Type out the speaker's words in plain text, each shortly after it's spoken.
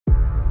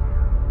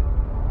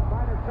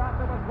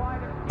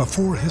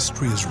Before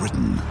history is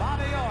written,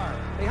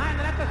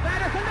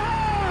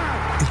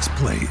 it's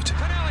played.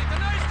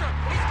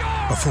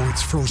 Before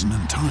it's frozen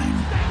in time,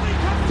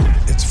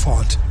 it's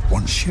fought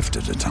one shift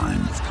at a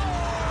time.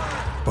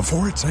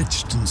 Before it's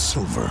etched in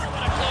silver,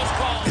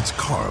 it's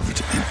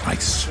carved in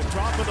ice.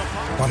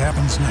 What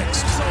happens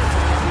next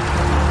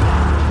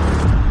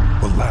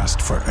will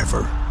last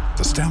forever.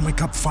 The Stanley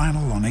Cup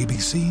Final on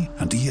ABC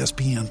and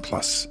ESPN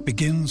Plus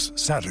begins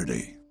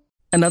Saturday.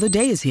 Another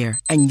day is here,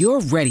 and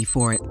you're ready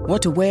for it.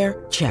 What to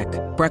wear? Check.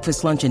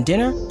 Breakfast, lunch, and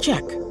dinner?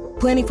 Check.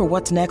 Planning for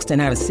what's next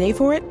and how to save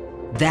for it?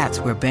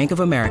 That's where Bank of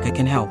America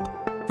can help.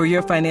 For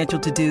your financial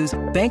to-dos,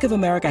 Bank of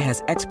America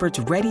has experts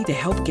ready to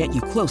help get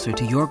you closer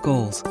to your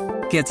goals.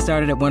 Get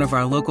started at one of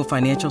our local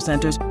financial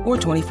centers or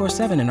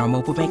 24/7 in our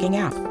mobile banking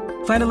app.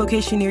 Find a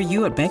location near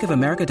you at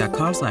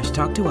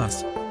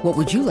bankofamerica.com/talktous. What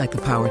would you like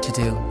the power to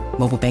do?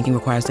 Mobile banking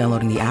requires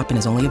downloading the app and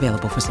is only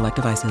available for select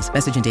devices.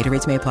 Message and data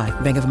rates may apply.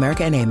 Bank of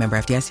America N.A., member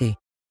FDIC.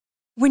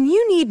 When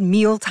you need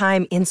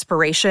mealtime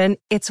inspiration,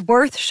 it's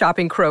worth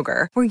shopping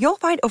Kroger, where you'll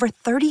find over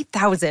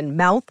 30,000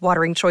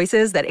 mouth-watering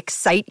choices that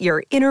excite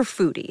your inner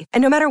foodie.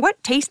 And no matter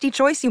what tasty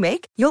choice you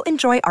make, you'll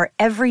enjoy our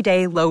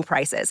everyday low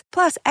prices,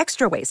 plus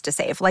extra ways to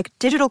save, like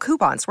digital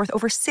coupons worth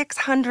over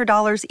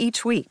 $600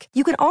 each week.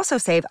 You can also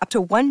save up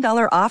to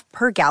 $1 off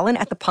per gallon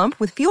at the pump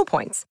with fuel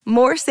points.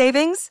 More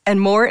savings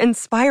and more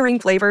inspiring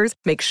flavors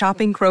make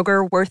shopping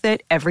Kroger worth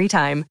it every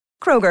time.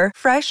 Kroger,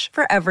 fresh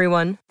for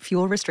everyone.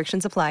 Fuel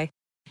restrictions apply.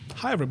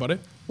 Hi, everybody.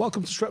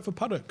 Welcome to Stretford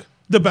Paddock,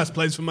 the best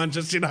place for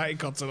Manchester United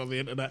content on the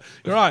internet.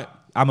 You're right.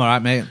 I'm all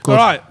right, mate. Good.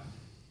 All right.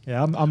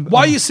 Yeah,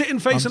 Why are you sitting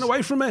facing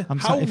away from me?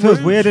 How it feels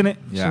rude. weird, innit?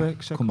 Yeah,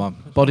 come on.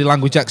 Body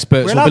language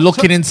experts We're will be allowed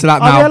looking to- into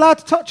that Are now. we allowed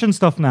to touch and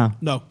stuff now?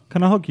 No.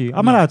 Can I hug you?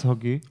 I'm allowed to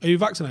hug you. Are you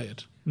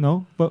vaccinated?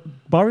 No, but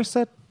Boris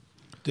said.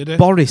 Did he?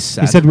 Boris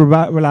said. He said we're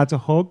allowed to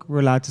hug, we're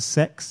allowed to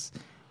sex,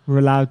 we're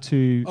allowed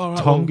to All right,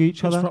 tongue well,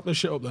 each let's other. wrap this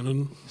shit up then.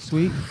 And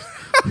Sweet.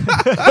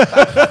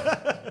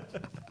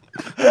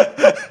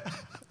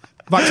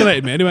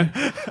 vaccinated me anyway.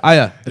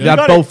 Have you had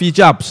got both your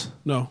jabs?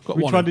 No, got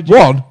Which one. one did you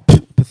One?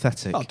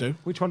 Pathetic. That'll do.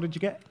 Which one did you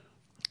get?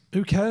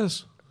 Who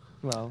cares?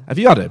 Well, Have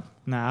you had it?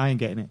 nah, I ain't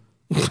getting it.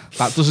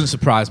 That doesn't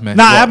surprise me.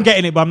 Nah, What? I'm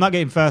getting it, but I'm not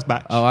getting first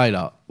batch. Oh, I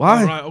don't.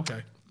 Why? All right,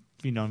 okay.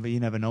 You know, but you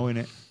never know,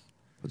 innit?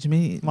 What do you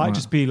mean? It might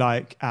just be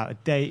like out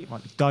of date, it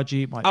might be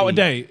dodgy, it might Out be... of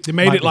date. They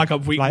made might it be like a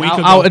week like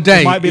ago. Out of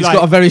date. It might be It's like-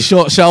 got a very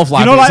short shelf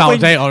life. You know, It's like out when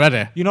of date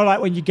already. You know,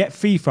 like when you get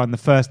FIFA on the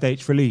first day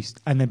it's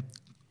released, and then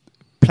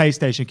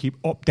PlayStation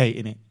keep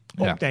updating it,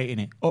 Yeah.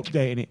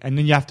 updating it, and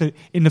then you have to.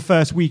 In the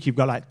first week, you've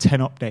got like 10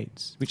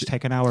 updates, which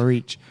take an hour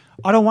each.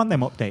 I don't want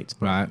them updates,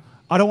 bro. Right.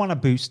 I don't want a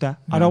booster.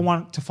 I don't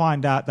want to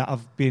find out that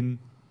I've been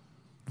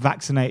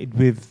vaccinated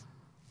with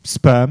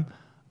sperm.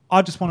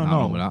 I just want to Nothing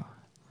wrong with know: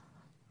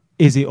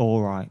 that. is it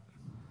all right?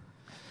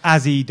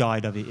 Has he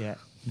died of it yet?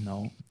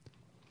 No.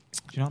 Do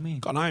you know what I mean?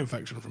 Got an eye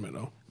infection from it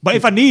though. But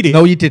if I need it,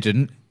 No, you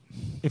didn't.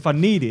 if I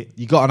need it,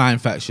 You got an eye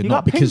infection, you not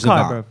got because pink of eye,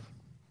 that. bro.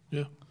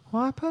 Yeah,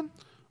 What happened?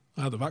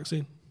 I had the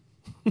vaccine.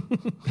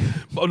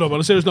 But no, but on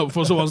a serious note,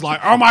 before someone's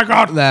like, "Oh my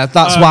god," There,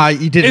 that's why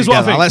you didn't here's what get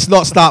I that. think. Let's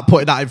not start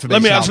putting that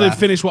information Let me out actually there.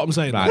 finish what I'm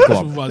saying. Right, Right, go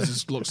on. otherwise,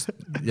 it looks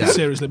Yeah.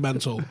 seriously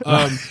mental.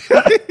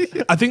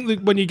 I think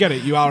that when you get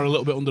it, you are a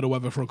little bit under the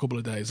weather for a couple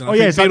of days. And I Oh, yeah,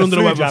 think it's like being the under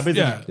the flu weather. jab,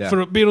 isn't it? Yeah.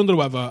 For being under the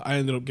weather, I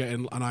ended up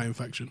getting an eye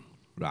infection.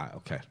 Right,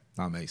 okay.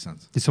 That makes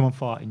sense. Did someone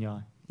fart in your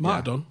eye? Might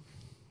have done.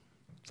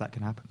 That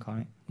can happen,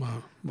 can't it?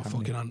 My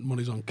fucking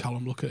money's on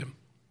Callum. Look at him.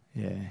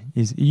 Yeah.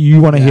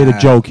 You want to hear the Yeah.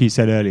 joke he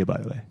said earlier, by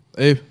the way?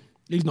 Who?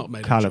 He's not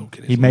made a Callum. joke.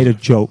 In He his made a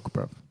life. joke,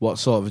 bro. What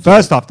sort of a joke?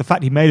 First off, the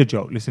fact he made a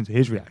joke, listen to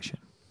his reaction.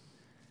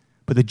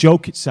 But the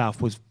joke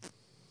itself was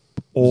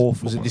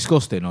awful. Was it bro.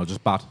 disgusting or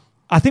just bad?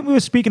 I think we were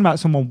speaking about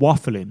someone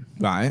waffling,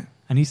 Right.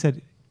 and he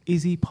said,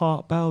 "Is he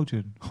part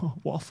Belgian?"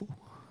 Waffle.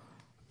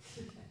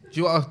 Do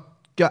you want to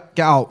get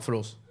out for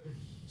us?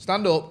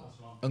 Stand up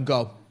and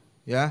go.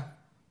 Yeah?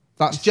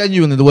 That's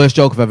genuinely the worst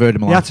joke I've ever heard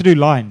in my He had life. to do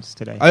lines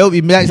today. I hope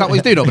you... Is that what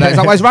he's doing over there? Is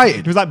that what he's He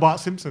writing? was like Bart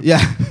Simpson.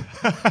 Yeah.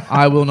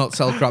 I will not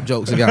tell crap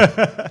jokes again.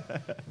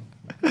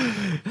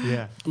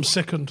 Yeah. I'm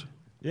sickened.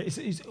 Yeah,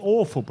 it's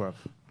awful, bro.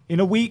 In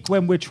a week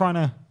when we're trying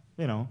to,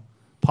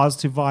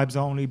 positive vibes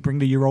only, bring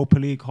the Europa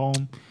League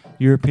home,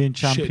 European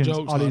champions,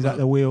 jokes Ollie's like at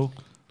the wheel,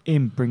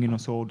 him bringing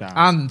us all down.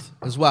 And,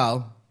 as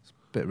well, it's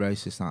a bit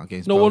racist that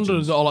against No wonder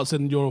Belgians. that all that's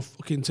in your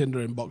fucking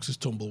Tinder inbox is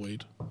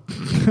tumbleweed.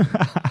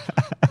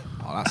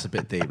 Oh, that's a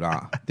bit deep,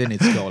 that. Didn't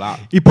need to go that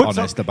He puts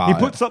honest up, about he it.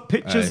 puts up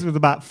pictures Hey. with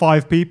about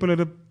 5 people in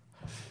them.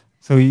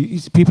 So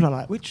people are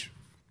like, which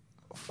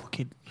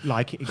fucking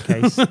like it in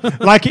case,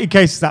 like it in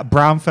case it's that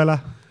brown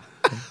fella.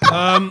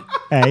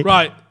 Hey.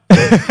 Right.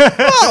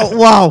 Oh,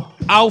 wow.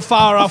 How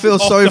far off, feel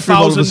off sorry the for him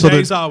all of a 1,000 sudden.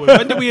 days are we?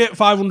 When did we hit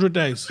 500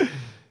 days?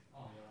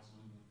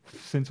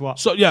 Since what?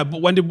 So yeah,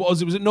 but when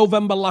was it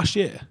November last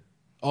year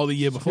or the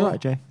year before? You're right,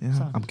 Jay.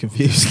 Yeah, I'm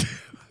confused.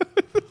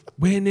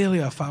 We're nearly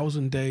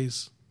 1,000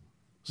 days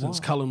since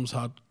Callum's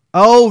had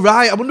Oh,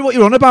 right. I wonder what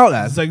you're on about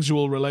there.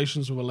 sexual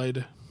relations with a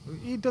lady.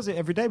 He does it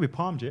every day with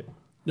Palm Jit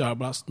Yeah,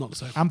 but that's not the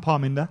same. and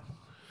Palminder.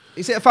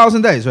 Is it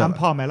 1,000 days? And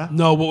Really? Palmella.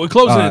 No, but we're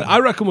closing in. Alright. I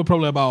reckon we're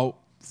probably about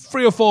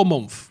 3 or 4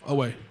 months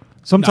away.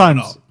 Sometimes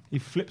No, we're not. he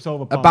flips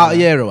over. About a Palmella.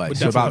 year away. We're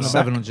So about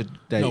definitely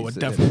 700 days. No, we're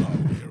definitely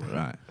not.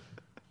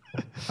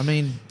 Right. I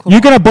mean,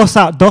 You're gonna bust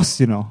out dust,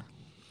 you know.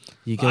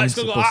 you're going it's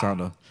to gonna bust go- out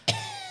though.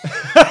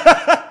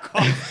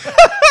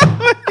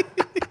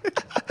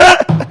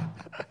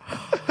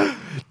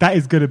 That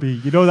is gonna be.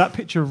 You know that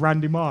picture of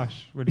Randy Marsh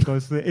when he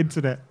goes to the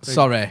internet.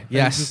 Sorry.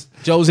 Yes.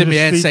 just- Joe's in just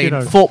my head speak, saying you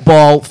know.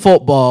 football.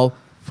 Enough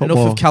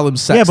Football. of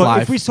Callum's sex Yeah, but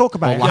life. if we talk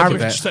about or it, lack Harry-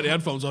 of it. Just take the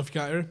headphones off,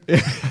 you can't hear him.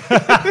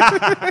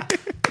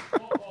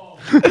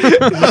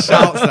 He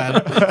shouts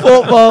then.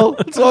 Football.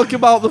 Talk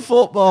about the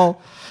football.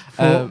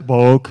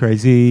 Football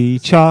crazy,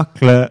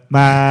 chocolate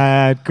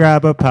mad,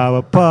 grab a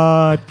power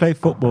pod, play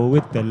football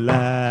with the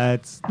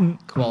lads.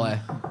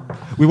 Quality.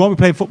 We won't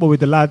be playing football with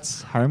the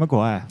lads. Harry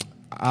Maguire.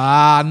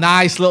 Ah,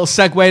 nice little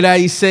segue there.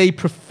 You see,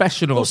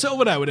 professional. Go sit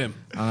over there with him.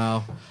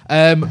 I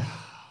know.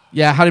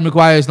 Yeah, Harry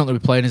Maguire is not going to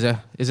be playing, is he?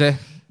 Is he?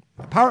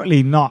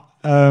 Apparently not.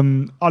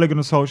 Ole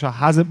Gunnar Solskjaer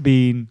hasn't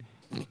been.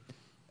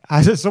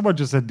 Someone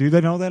just said, do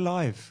they know they're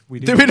live?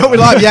 Do we know we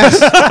live? Yes.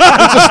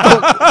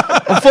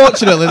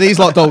 Unfortunately, these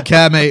lot don't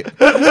care, mate.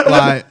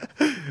 Like,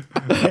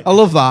 I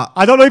love that.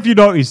 I don't know if you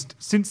noticed,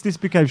 since this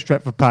became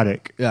Stretford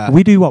Paddock,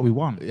 we do what we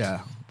want.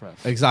 Yeah,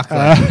 exactly.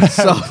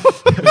 So,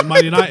 We're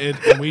Man United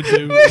and we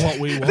do what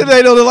we want. do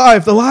they know they're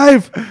live? They're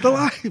live. They're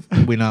live.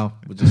 We know.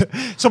 We're just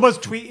Someone's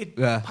tweeted,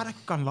 Yeah. Paddock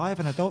gone live,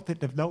 and I don't think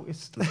they've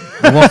noticed.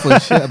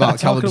 waffling shit about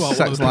Talking Callum's about one of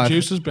sex the life.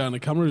 producers behind the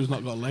camera who's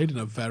not got laid in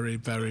a very,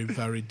 very,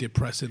 very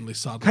depressingly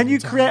sad. Can you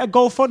time. create a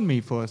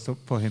GoFundMe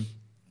for him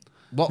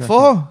What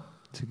for?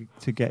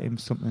 to get him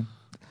something?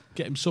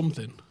 Get him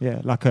something.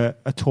 Yeah, like a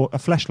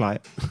fleshlight.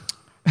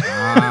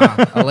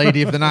 A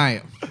lady of the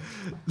night.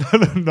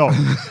 No, a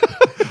You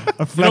don't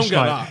get fleshlight.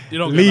 that. You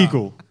don't get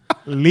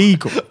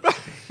Legal.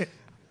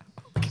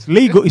 It's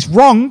legal. It's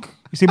wrong.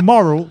 It's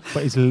immoral,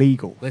 but it's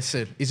legal.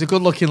 Listen, he's a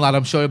good-looking lad.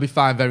 I'm sure he'll be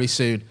fine very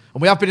soon.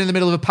 And we have been in the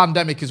middle of a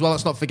pandemic as well.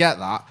 Let's not forget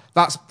that.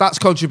 That's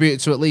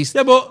contributed to at least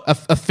Yeah, but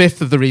a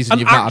fifth of the reason An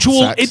you've not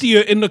actual had sex.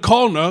 idiot in the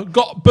corner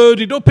got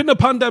birdied up in the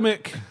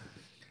pandemic.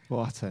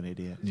 What an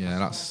idiot. Yeah,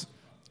 that's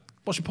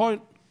What's your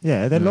point?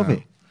 Yeah, they love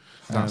it.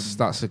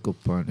 that's a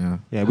good point. Yeah.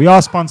 Yeah, we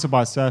are sponsored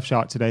by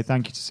Surfshark today.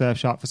 Thank you to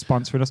Surfshark for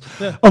sponsoring us.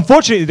 Yeah.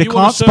 Unfortunately, they You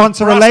wanna can't surf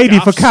sponsor a brass lady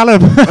for gaffs?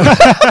 Callum.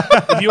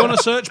 If you want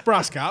to search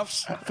brass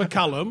gaffs for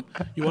Callum,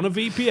 you want a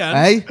VPN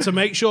Hey? to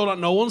make sure that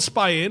no one's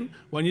spying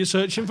when you're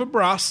searching for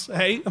brass.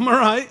 Hey, am I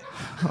right?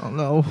 Oh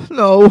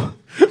no.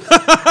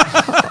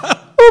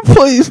 Oh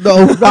please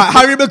no. Right,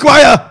 Harry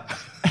Maguire.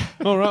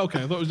 All right,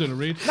 okay. I thought I was doing a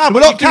read. No, We're but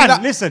not you doing can.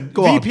 that. Listen,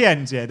 Go on.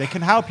 VPNs, yeah, they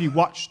can help you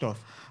watch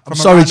stuff. I'm from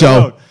sorry, around the Joe.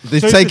 world.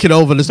 They've if taken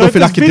over. There's if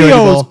nothing I can do videos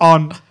anymore.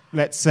 on,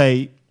 let's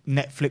say,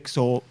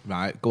 Netflix or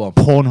Right, go on.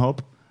 Pornhub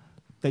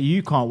that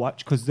you can't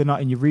watch because they're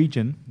not in your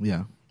region.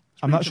 Yeah.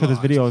 I'm not sure there's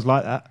regionalised. videos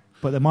like that,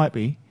 but there might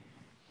be.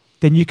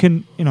 Then you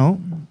can,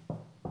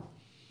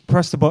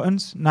 press the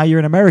buttons. Now you're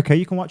in America,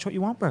 you can watch what you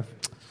want, bruv.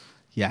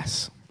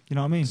 Yes. You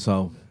know what I mean?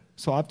 So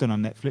That's what I've done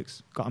on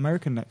Netflix. Got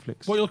American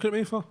Netflix. What are you looking at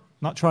me for?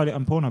 Not tried it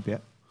on Pornhub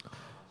yet.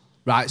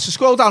 right, so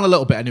scroll down a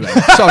little bit anyway.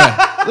 Sorry.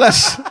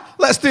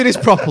 Let's do this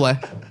properly.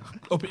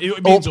 Up,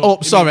 it means Up, It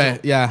means sorry. up.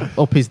 Yeah,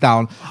 up is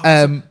down.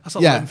 That's a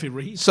yeah. lengthy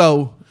read.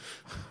 So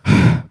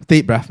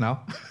deep breath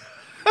now.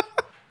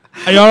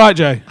 Are you all right,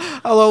 Jay?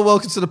 Hello,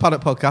 welcome to the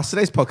Paddock Podcast.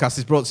 Today's podcast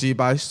is brought to you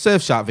by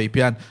Surfshark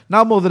VPN.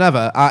 Now more than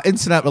ever, our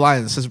internet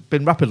reliance has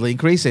been rapidly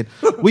increasing.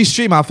 We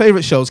stream our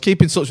favourite shows,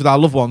 keep in touch with our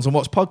loved ones, and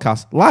watch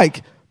podcasts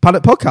like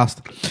Paddock Podcast.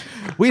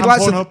 We'd And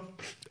like Pornhub.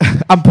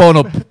 and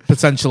Pornhub,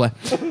 potentially.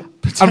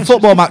 And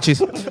football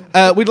matches.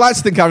 We'd like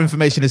to think our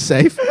information is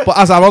safe, but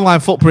as our online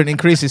footprint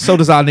increases, so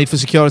does our need for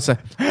security.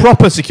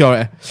 Proper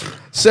security.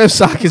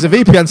 Surfshark is a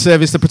VPN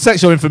service that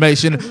protects your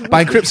information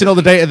by encrypting all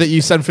the data that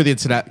you send through the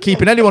internet,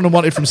 keeping anyone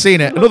unwanted from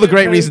seeing it. Another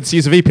great reason to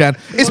use a VPN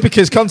is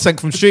because content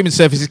from streaming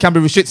services can be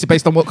restricted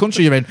based on what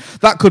country you're in.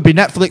 That could be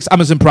Netflix,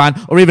 Amazon Prime,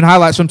 or even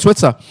highlights from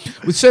Twitter.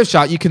 With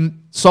Surfshark, you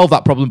can solve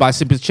that problem by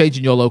simply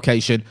changing your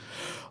location.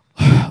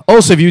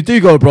 Also, if you do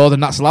go abroad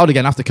and that's allowed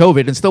again after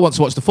COVID and still want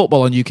to watch the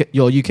football on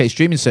your UK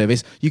streaming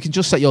service, you can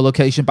just set your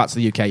location back to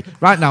the UK.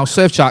 Right now,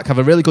 Surfshark have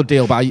a really good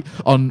deal by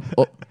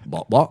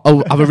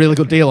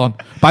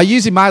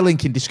using my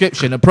link in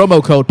description and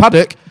promo code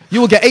Paddock, you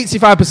will get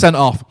 85%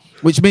 off,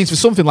 which means for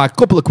something like a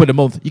couple of quid a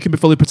month, you can be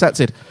fully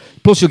protected.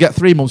 Plus, you'll get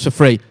 3 months for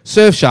free.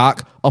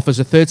 Surfshark offers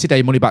a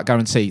 30-day money-back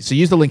guarantee, so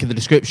use the link in the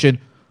description.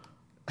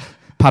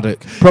 Paddock.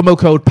 Promo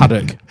code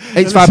Paddock.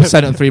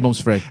 85% and 3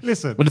 months free.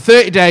 Listen. With a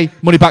 30-day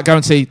money-back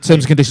guarantee,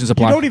 terms and conditions You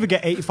apply. don't even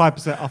get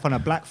 85% off on a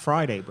Black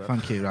Friday, bro.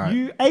 Thank you, right.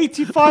 You They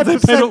paid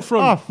 85% up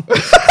front. off.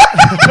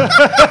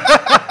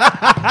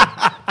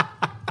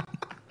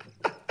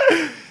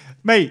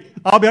 Mate,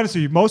 I'll be honest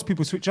with you. Most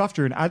people switch off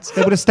during ads.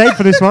 They would have stayed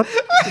for this one.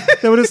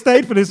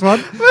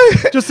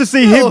 Just to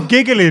see him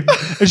giggling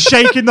and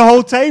shaking the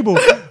whole table.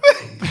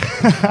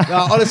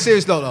 No, on a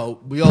serious note, though,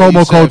 we all Promo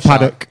use code Surfshark,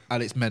 Paddock.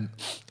 and it's meant.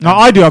 No,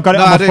 I do. I've got it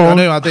No, on my I do. phone.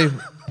 I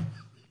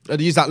do.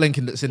 use that link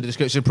that's in the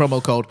description.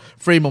 Promo code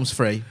 3 months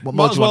free. What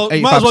more Might do you want?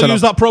 as well 85%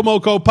 use that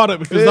promo code Paddock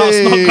because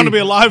that's not going to be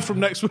alive from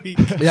next week.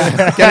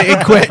 Yeah, get it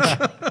in quick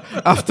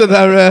after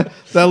their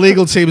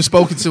legal team has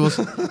spoken to us.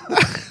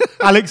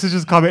 Alex has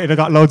just commented. I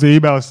got loads of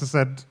emails to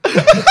send.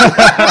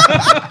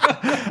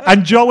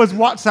 And Joe has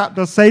WhatsApped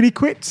us saying he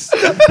quits.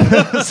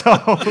 It's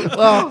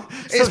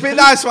been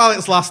nice while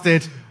it's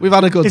lasted. We've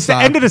had a good It's time.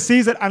 the end of the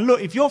season. And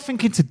look, if you're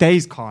thinking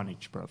today's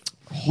carnage, bro,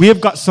 we have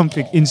got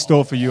something in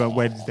store for you on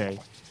Wednesday.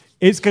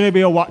 It's going to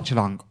be a watch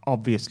along,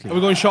 obviously. Are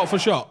we going shot for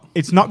shot?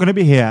 It's not going to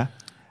be here.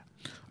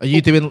 Are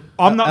you doing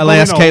I'm not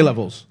LASK going on.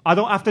 levels? I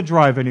don't have to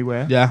drive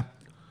anywhere. Yeah.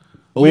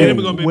 We're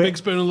going to be big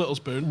spoon and little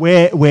spoon.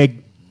 We're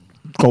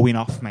going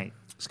off, mate.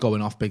 It's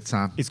going off big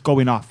time. It's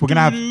going off. We're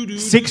going to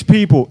have 6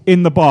 people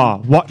in the bar,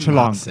 watch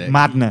along, That's it.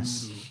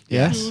 madness.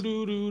 Yes.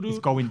 It's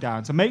going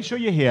down. So make sure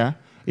you're here.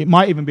 It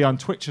might even be on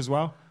Twitch as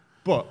well,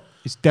 but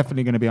it's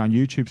definitely going to be on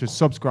YouTube. So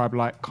subscribe,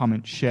 like,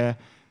 comment, share.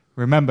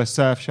 Remember,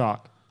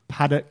 Surfshark,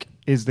 Paddock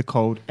is the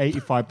code,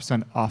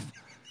 85% off,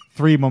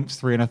 3 months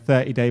free and a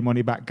 30-day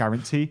money-back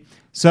guarantee.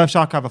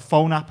 Surfshark have a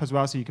phone app as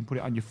well, so you can put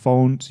it on your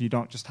phone, so you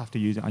don't just have to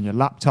use it on your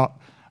laptop.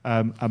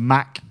 A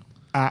Mac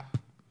app,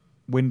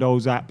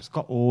 Windows app, it's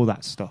got all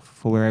that stuff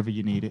for wherever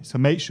you need it. So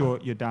make sure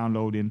you're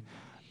downloading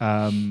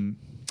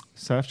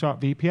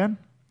Surfshark VPN.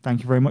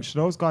 Thank you very much to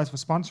those guys for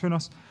sponsoring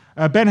us.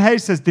 Ben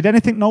Hayes says, did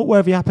anything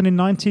noteworthy happen in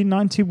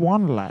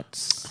 1991,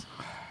 lads?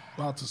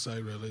 Hard to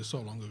say, really. It's so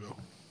long ago.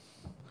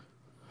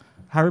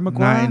 Harry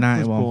Maguire was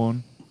 1991.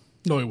 born,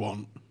 No, he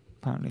won't.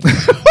 apparently.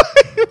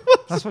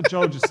 That's what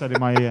Joe just said in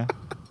my ear.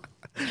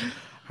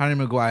 Harry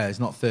Maguire is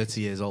not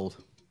 30 years old.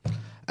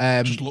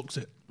 Just looks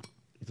it.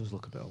 He does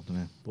look a bit old,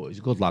 doesn't he? But he's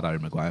a good lad, Harry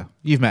Maguire.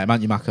 You've met him,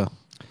 haven't you, Mako?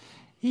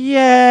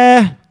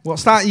 Yeah.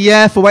 What's that?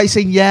 Yeah, for what you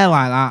saying yeah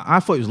like that? I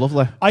thought he was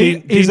lovely.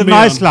 He's a Dean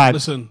nice Meehan, lad.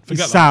 listen, He's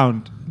forget that.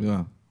 sound.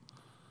 Yeah.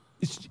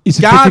 It's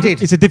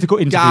Guarded. It's a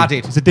difficult interview.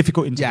 Guarded. It's a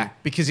difficult interview. Yeah,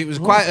 because it was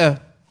quite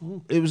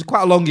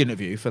a long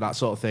interview for that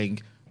sort of thing.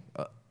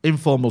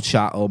 Informal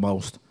chat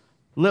almost.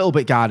 A little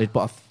bit guarded,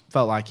 but I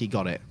felt like he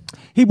got it.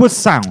 He was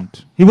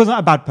sound. He wasn't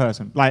a bad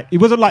person. Like he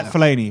wasn't like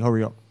Fellaini.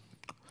 Hurry up.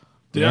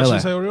 Did he actually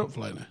say hurry up,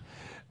 Fellaini?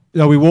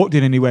 No, we walked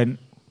in and he went,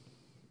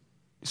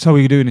 so are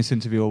you doing this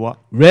interview or what?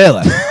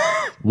 Really?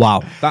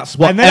 Wow. That's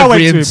what And then I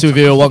went every to him.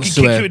 interviewer wants Kick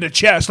to you hear. in the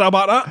chest. How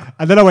about that?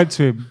 And then I went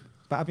to him,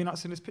 but have you not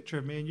seen this picture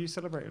of me and you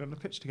celebrating on the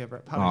pitch together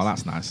at Palace? Oh,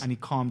 that's nice. And he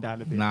calmed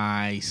down a bit.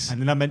 Nice. And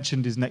then I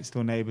mentioned his next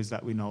door neighbours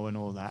that we know and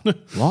all that.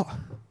 What?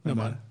 No,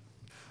 man.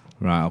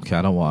 Right, okay,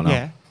 I don't want to know.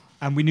 Yeah.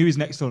 And we knew his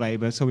next door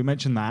neighbour, so we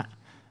mentioned that.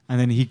 And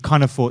then he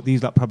kind of thought,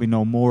 these lot probably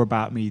know more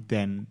about me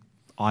than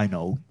I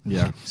know.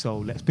 Yeah. So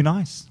let's be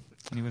nice.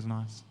 And he was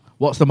nice.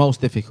 What's the most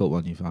difficult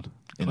one you've had?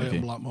 Clayton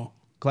Interview? Blackmore.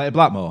 Clayton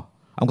Blackmore.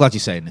 I'm glad you're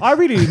saying this. I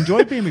really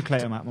enjoyed being with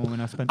Clayton Blackmore when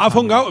I spent I've time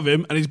hung with out with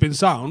him and he's been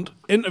sound.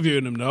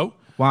 Interviewing him, though.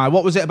 Why?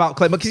 What was it about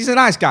Clayton? Because he's a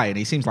nice guy and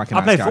he seems like a I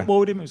nice played guy. football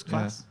with him. It was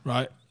class.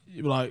 Right?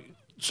 You were like,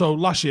 so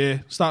last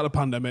year, started the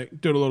pandemic,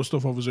 doing a lot of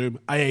stuff over Zoom.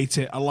 I hate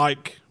it. I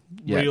like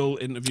real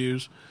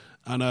interviews.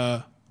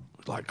 And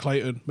like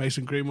Clayton,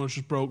 Mason Greenwood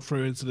just broke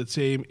through into the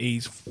team.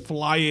 He's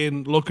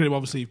flying. Look at him.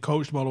 Obviously, you've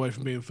coached him all the way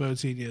from being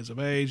 13 years of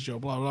age. Blah,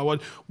 blah, blah.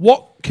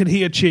 What can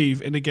he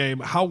achieve in the game?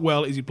 How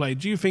well is he playing?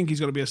 Do you think he's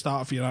going to be a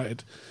starter for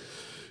United?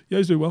 Yeah,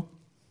 he's doing well.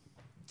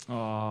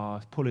 Oh,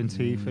 it's pulling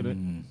teeth,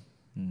 isn't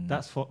it?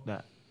 That's fuck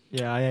that.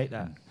 Yeah, I hate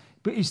that.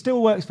 But he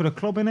still works for the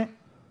club, innit?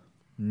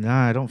 No,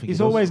 I don't think He's he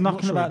does. always I'm not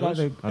knocking sure about he like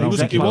does. the. I don't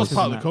think He was exec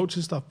part of the and that.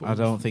 coaching staff. But I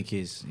don't think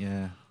he's.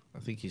 Yeah, I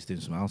think he's doing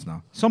something else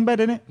now. Some bed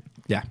in it.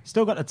 Yeah.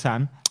 Still got the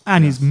tan,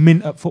 and he's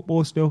mint at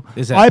football still.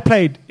 Is it? I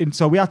played in,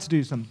 so we had to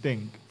do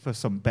something for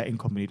some betting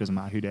company. Doesn't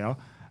matter who they are.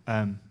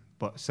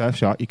 But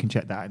Surfshark, you can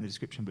check that in the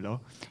description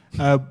below.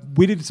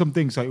 We did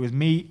something. So it was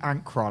me,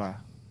 Ant Crawler,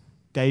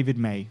 David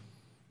May,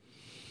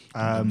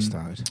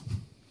 Started.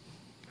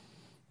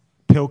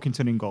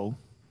 Pilkington in goal,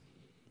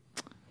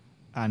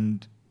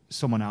 and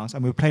someone else,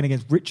 and we were playing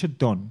against Richard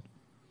Dunn,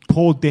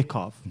 Paul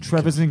Dickov,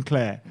 Trevor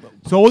Sinclair.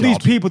 So all these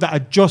people that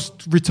had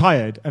just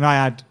retired, and I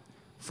had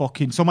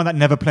fucking someone that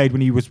never played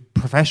when he was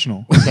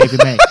professional,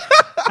 David May,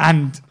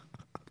 and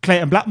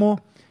Clayton Blackmore.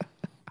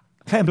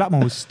 Clayton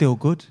Blackmore was still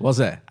good. Was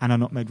it? And I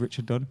nutmegged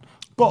Richard Dunn.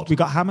 But we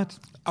got hammered.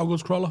 how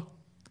goes Crawler?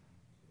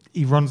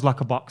 He runs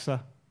like a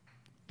boxer.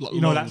 You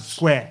know that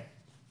square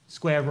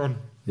run.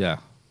 Yeah.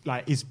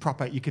 Like he's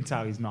proper. You can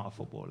tell he's not a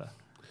footballer.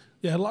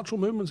 Yeah, lateral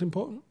movement's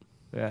important.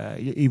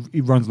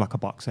 He runs like a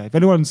boxer. If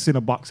anyone's seen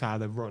a boxer how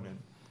they're running,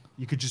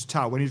 you could just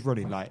tell when he's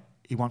running, like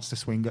he wants to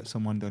swing at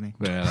someone, doesn't he?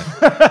 Really?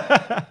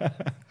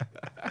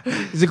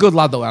 He's a good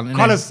lad, though, isn't he?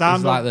 Colour's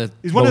sound,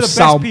 he's one of the most best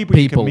sound people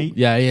you can meet.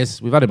 Yeah, he is.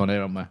 We've had him on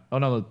here, haven't we? Oh,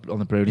 no, on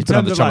the Brood. He's In been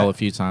on the terms of, channel like, a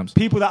few times.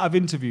 People that I've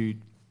interviewed,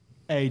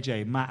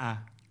 AJ, Matter,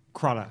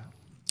 Crawler.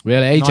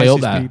 Really? AJ nicest up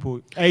there? people.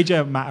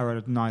 AJ and Matter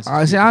are the nicest.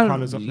 I see, people.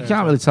 Crawler's up you there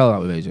can't as really tell that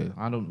with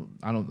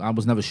AJ. I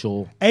was never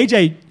sure.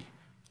 AJ,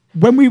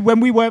 when we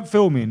weren't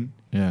filming,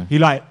 Yeah.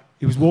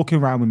 he was walking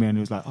around with me and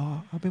he was like,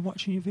 "Oh, I've been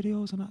watching your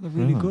videos and that. They're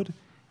really good."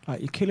 Like,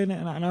 you're killing it.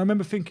 And I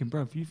remember thinking,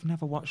 bro, you've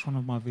never watched one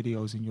of my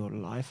videos in your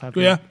life, have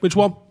you? Yeah, which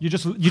one? You're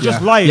just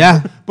lying.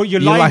 Yeah. But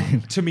you're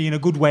lying to me in a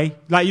good way.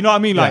 Like, you know what I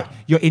mean? Like,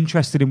 you're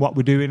interested in what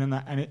we're doing and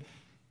that. And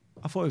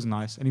I thought it was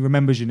nice. And he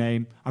remembers your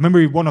name. I remember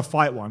he won a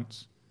fight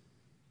once.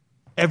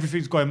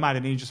 Everything's going mad.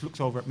 And he just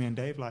looks over at me and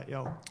Dave like,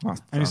 yo.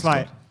 It's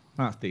like,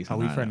 that's decent. are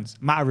we friends?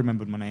 Matt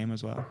remembered my name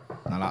as well.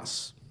 No,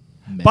 that's...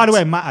 By the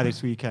way, Matt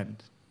this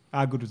weekend.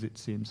 How good was it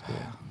to see him score?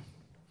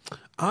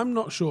 I'm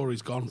not sure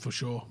he's gone for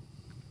sure.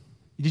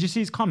 Did you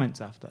see his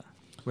comments after?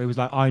 Where he was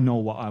like, I know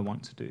what I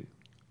want to do.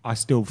 I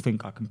still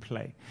think I can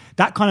play.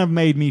 That kind of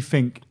made me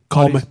think...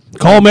 Call me.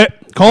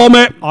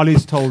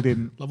 Ollie's told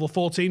him... Level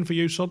 14 for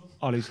you, son.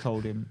 Ollie's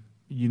told him,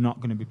 you're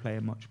not going to be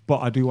playing much. But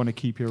I do want to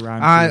keep you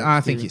around.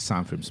 I think it's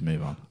time for him to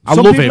move on.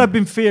 Some people have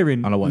been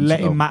fearing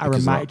letting Matter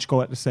and Matic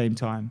go at the same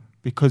time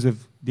because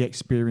of the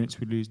experience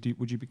we lose.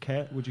 Would you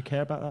care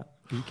about that?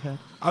 Do you care?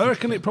 I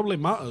reckon it probably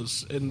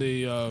matters in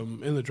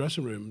the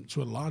dressing room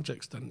to a large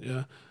extent,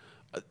 yeah.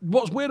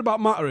 What's weird about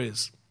Matter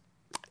is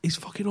his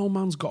fucking old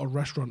man's got a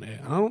restaurant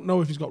here. And I don't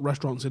know if he's got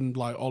restaurants in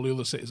like all the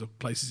other cities of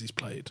places he's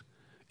played.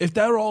 If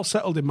they're all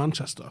settled in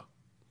Manchester,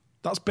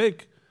 that's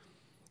big.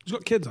 He's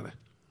got kids, hasn't he?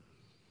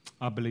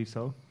 I believe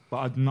so. But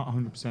I'm not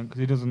 100% because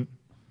he doesn't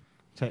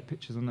take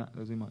pictures on that,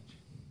 does he, much?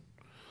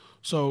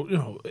 So, you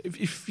know,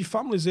 if your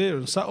family's here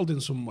and settled in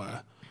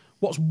somewhere,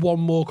 what's one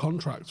more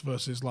contract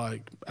versus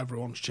like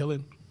everyone's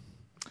chilling?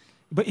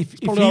 But if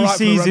he right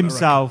sees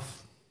himself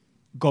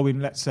going,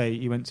 let's say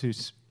he went to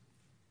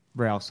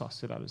Real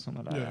Sociedad or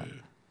something like that,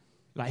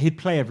 like he'd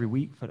play every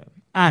week for them,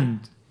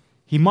 and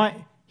he might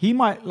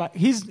like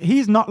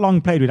he's not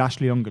long played with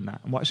Ashley Young and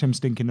that, and watch him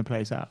stinking the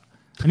place out,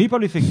 and he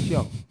probably thinks,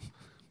 yo,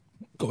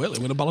 go Italy,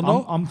 win a Ballon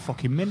d'Or. I'm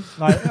fucking mint,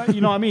 like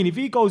you know what I mean? If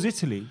he goes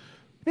Italy,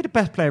 he'd be the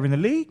best player in the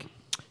league.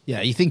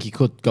 Yeah, you think he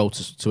could go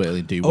to Italy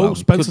and do well? well? Oh,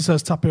 Spencer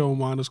says Tapio and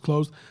Wine is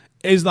closed.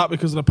 Is that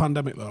because of the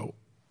pandemic though,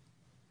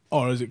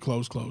 or is it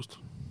closed?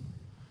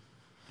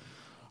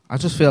 I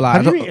just feel like...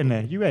 Have you eaten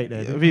there? You ate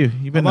there, have you?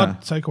 You've been there?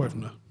 Take away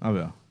from there. Oh,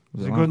 yeah.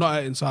 Was it good? Not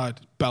ate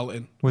inside.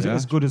 Belting. Was it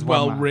as good as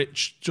well one,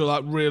 rich, so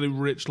like really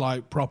rich,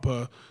 like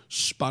proper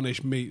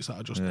Spanish meats that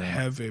are just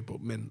heavy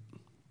but mint.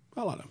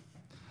 I like them.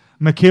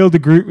 McKeel the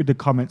group with the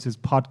comments is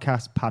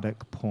podcast,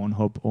 paddock,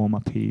 Pornhub, all my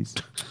peas.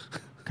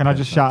 Can I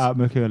just shout out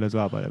McKeel as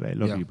well, by the way?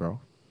 Love you, bro.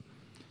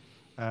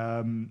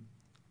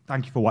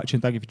 Thank you for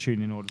watching. Thank you for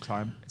tuning in all the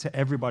time. To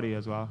everybody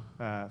as well.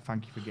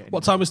 Thank you for getting...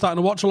 What time are we starting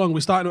to watch along? We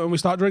starting it when we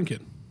start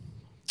drinking?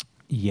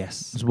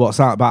 Yes. So what's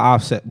that about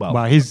half set?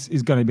 Well, he's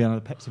going to be on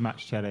the Pepsi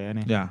Match Cherry,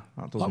 isn't he? Yeah.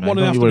 That doesn't Like make 1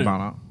 in the don't you worry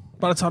afternoon. about that.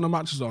 By the time the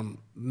match is on,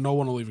 no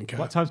one will even care.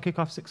 What time's kick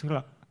off? 6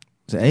 o'clock?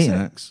 Is it 8?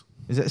 Isn't it?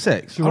 Is it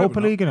 6? Europa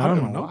League? I don't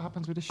even know. What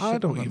happens with this shit? I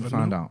don't even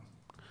Find know.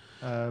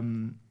 out.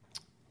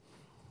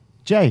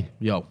 Jay,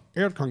 Yo.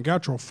 It can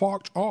get you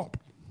fucked up.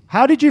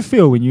 how did you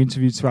feel when you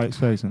interviewed Sir Alex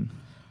Ferguson?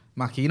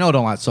 Mackie, you know I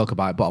don't like to talk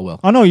about it, but I will.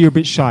 I know you're a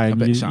bit shy and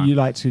bit shy. you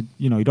like to,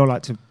 you don't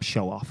like to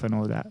show off and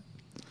all that.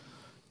 Do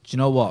you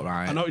know what,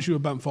 right? I noticed you were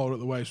bent forward at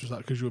the waist. Was that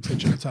because you were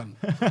pitching a 10?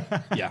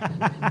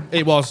 Yeah.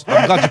 It was.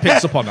 I'm glad you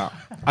picked up on that.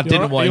 I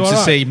didn't want him to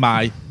see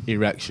my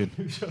erection.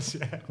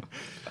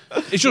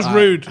 It's just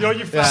rude.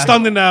 You're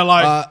standing there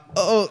like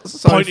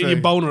pointing your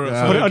boner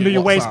at Put it under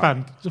your what's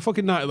waistband. It's a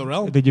fucking night of the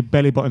realm. Then your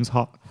belly button's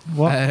hot.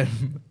 What?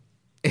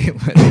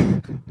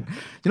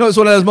 You know, it's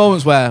one of those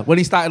moments where when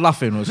he started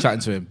laughing, I was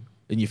chatting to him,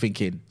 and you're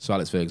thinking, so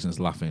Alex Ferguson's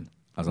laughing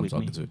as I'm With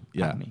talking me. to him.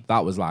 Yeah, At me.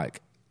 that was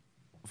like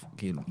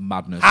fucking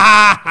madness.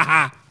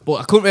 But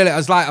I couldn't really.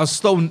 I was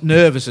so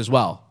nervous as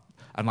well,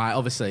 and like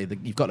obviously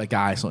you've got the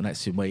guy sort of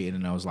next to him waiting,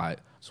 and I was like,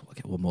 so I'll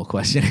get one more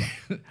question,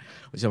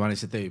 which I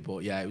managed to do.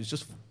 But yeah, it was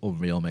just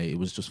unreal, mate. It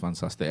was just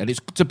fantastic, and it's,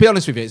 to be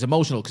honest with you, it's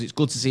emotional because it's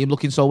good to see him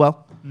looking so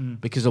well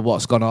because of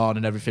what's gone on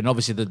and everything.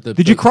 Obviously,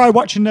 Did you cry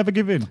watching Never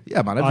Give In?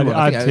 Yeah, man. Everyone, I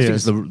I had think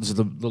tears. it's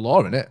the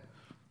law in it.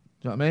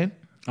 Do you know what I mean?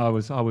 I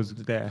was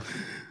there.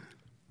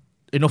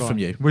 Enough from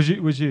you. Was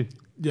you?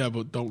 Yeah,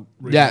 but don't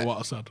read out what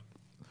I said.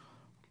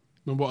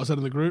 Remember what I said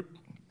in the group?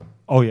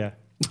 Oh yeah.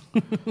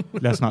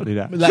 Let's not do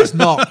that.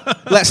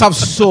 Let's have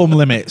some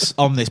limits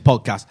on this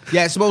podcast.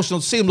 Yeah, it's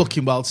emotional to see him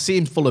looking well, to see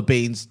him full of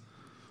beans,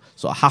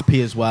 sort of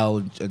happy as well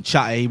and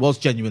chatty. He was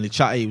genuinely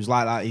chatty. He was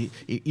like that.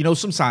 He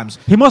sometimes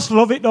He must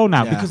love it though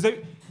now Yeah. because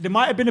there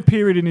might have been a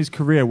period in his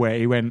career where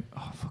he went,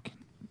 oh fucking,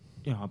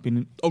 I've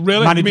been Oh, really?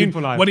 You managing mean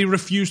for like when he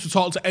refused to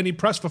talk to any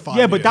press for 5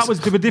 yeah, years? but that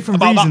was there were different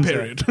about reasons. that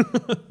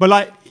period. But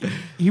like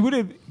he would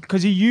have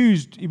because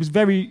he was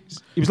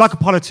like a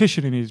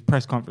politician in his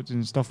press conferences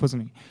and stuff,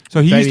 wasn't he?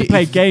 So he used to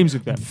play games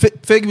with them.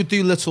 Fergie would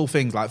do little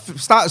things like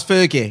starters.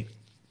 Fergie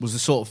was the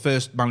sort of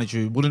first manager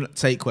who wouldn't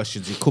take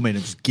questions. He'd come in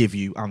and just give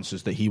you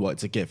answers that he wanted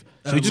to give.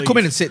 So he'd just come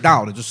in and sit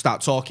down and just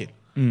start talking.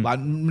 Like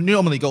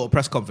normally go to a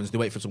press conference, they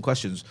wait for some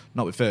questions,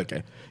 not with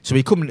Fergie. So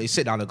he'd come in, he'd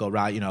sit down and go,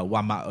 right, not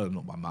one matter,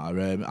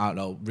 I don't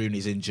know,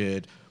 Rooney's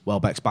injured,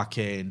 Welbeck's back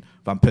in,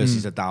 Van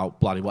Persie's a doubt,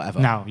 bloody whatever.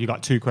 Now you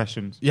got 2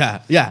 questions.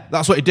 Yeah,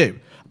 that's what he'd do.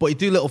 But he'd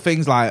do little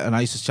things like, and I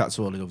used to chat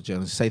to all the other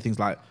journalists, say things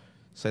like,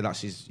 say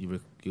that's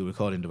your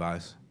recording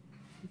device,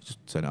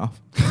 just turn it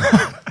off.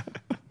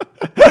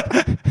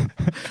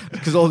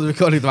 Because because all the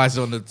recording devices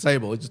are on the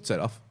table. Just turn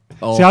it off.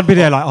 Oh. See, I'd be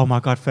there like, oh my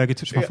God, Fergie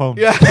touched my phone.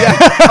 Yeah.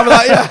 I'd be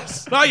like,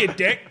 yes. No, you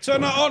dick.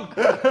 Turn that on.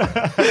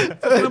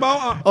 Fucking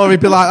about that. Or he'd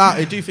be like that.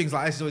 He'd do things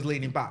like this. He's always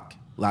leaning back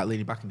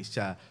in his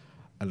chair.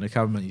 And the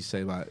cameraman, you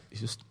say, like,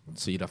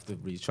 so you'd have to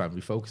really try and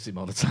refocus him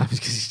all the time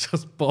because he's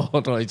just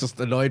bored or he's just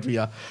annoyed with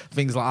you.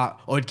 Things like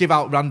that. Or he'd give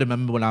out random.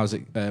 Remember when I was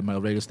at my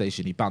radio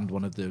station, he banned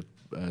one of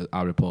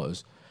our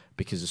reporters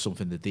because of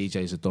something the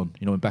DJs had done.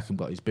 You know, when Beckham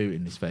got his boot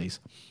in his face,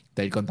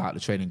 they'd gone down to the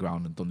training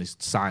ground and done this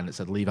sign that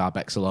said, "Leave our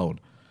Becks alone."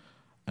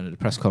 And at the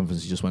press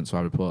conference, he just went to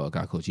our reporter, a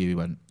guy called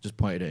Hugh, just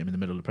pointed at him in the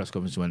middle of the press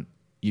conference and went,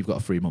 "You've got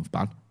a 3-month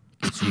ban,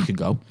 so you can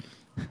go."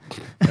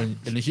 and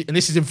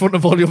this is in front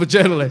of all the other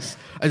journalists.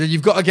 And then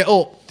you've got to get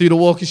up, do the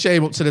walk of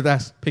shame up to the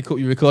desk, pick up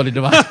your recording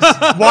device.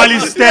 While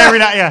he's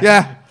staring at you.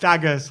 Yeah.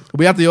 Daggers.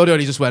 We had the audio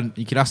and he just went,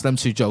 "You can ask them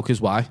 2 jokers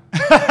why."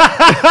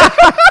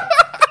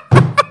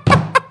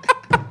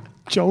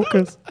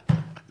 Jokers.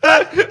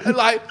 And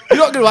like, you're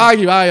not going to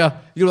argue, are you?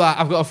 You're like,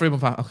 "I've got a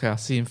 3-month ban." "Okay, I'll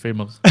see you in 3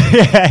 months.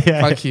 yeah.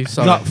 Thank you,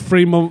 sorry. That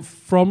 3 month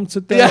from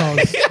today.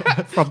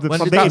 Yeah. From the When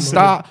from did the that internet.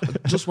 start?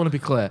 I just want to be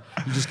clear.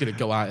 You're just going to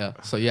go out here.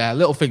 So yeah,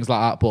 little things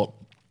like that. But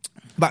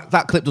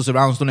that clip does the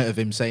rounds, doesn't it, of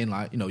him saying,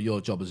 like, you know,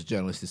 your job as a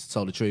journalist is to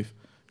tell the truth.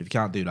 If you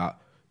can't do that,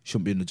 you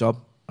shouldn't be in the job.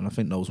 And I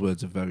think those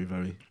words are very,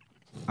 very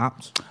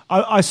apt.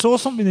 I saw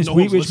something this No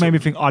week one's which made me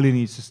listening. think Ollie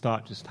needs to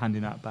start just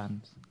handing out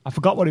bans. I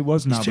forgot what it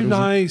was now. It's but too it was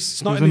nice. It's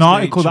There not was in an his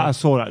article that nature. I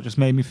saw that just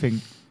made me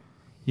think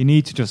you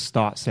need to just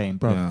start saying,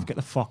 bro, Yeah. get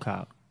the fuck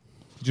out.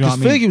 Do you know Because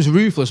what I mean? Fergie was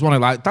ruthless, wasn't he?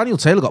 Like, Daniel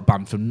Taylor got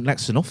banned from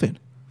next to nothing.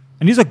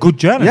 And he's a good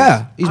journalist.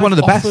 Yeah, he's one of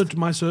the best. Offered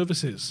my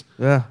services.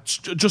 Yeah.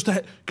 Just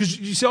because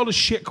you see all the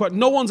shit.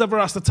 No one's ever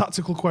asked a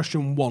tactical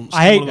question once.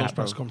 I in hate one of those that,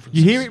 bro. press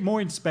conferences. You hear it more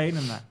in Spain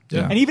than that.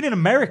 Yeah. And even in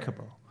America,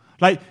 bro.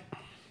 Like,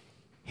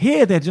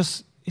 here they're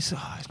just... It's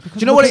because Do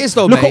you know what it is,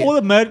 though, Look mate?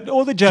 at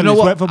all the You journalists know who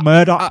what? work for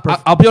Murdoch. bro.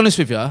 I'll be honest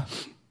with you.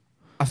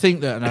 I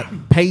think that, and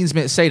it pains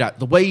me to say that,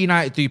 the way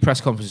United do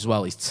press conferences as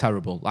well is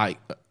terrible. Like,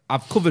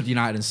 I've covered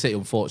United and City,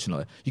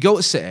 unfortunately. You go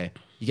to City,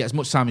 you get as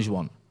much time as you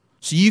want.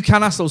 So you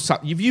can ask those...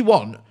 If you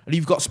want, and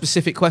you've got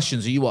specific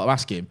questions or you want to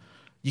ask him,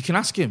 you can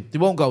ask him. They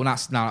won't go,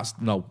 that's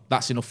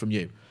enough from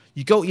you.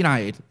 You go to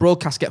United,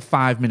 broadcast get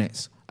 5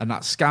 minutes, and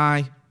that's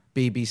Sky,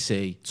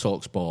 BBC,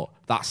 TalkSport.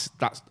 That's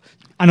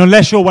And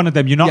unless you're one of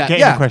them, you're not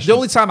getting a question. The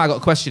only time I got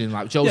a question in,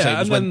 like Joe Yeah, said,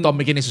 was and when then- Don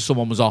McGuinness or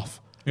someone was off.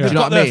 Yeah. Do you They've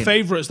know got what I their mean?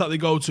 favourites that they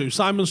go to.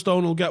 Simon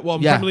Stone will get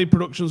one. Yeah. Premier League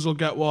Productions will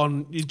get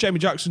one. Jamie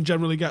Jackson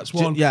generally gets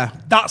one. yeah.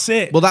 That's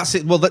it. Well, that's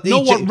it. Well,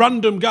 no one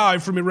random guy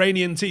from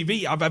Iranian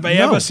TV I've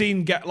ever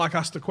seen get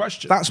asked a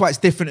question. That's why it's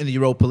different in the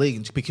Europa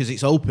League, because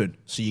it's open,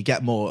 so you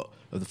get more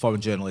of the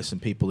foreign journalists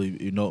and people who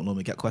don't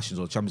normally get questions,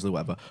 or Champions League,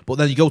 whatever. But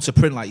then you go to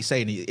print, like you're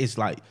saying, it's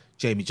like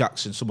Jamie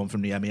Jackson, someone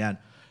from the MEN.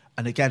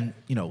 And again,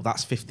 you know,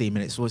 that's 15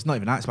 minutes. Well, it's not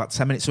even that, it's about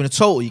 10 minutes. So in a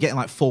total, you're getting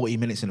like 40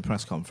 minutes in a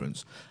press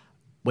conference.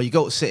 Where you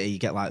go to City, you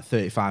get like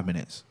 35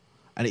 minutes.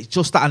 And it's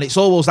just that, and it's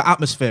always that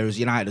atmosphere as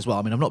United as well.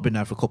 I mean, I've not been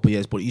there for a couple of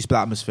years, but it used to be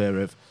that atmosphere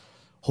of,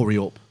 hurry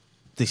up.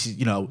 This is,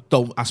 you know,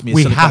 don't ask me a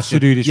We silly have question. to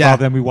do this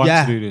rather than we want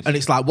to do this. And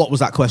it's like, what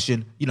was that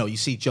question? You know, you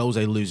see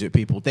Jose lose it at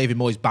people. David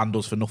Moyes banned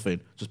us for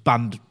nothing. Just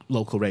banned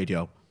local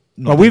radio.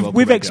 Well,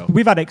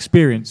 we've had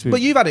experience with...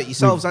 But you've had it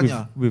yourselves, haven't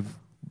you?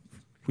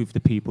 With the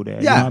people there. Yeah.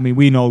 You know what I mean?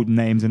 We know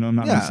names and I'm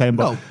not saying,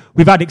 but no.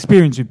 we've had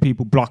experience with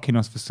people blocking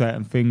us for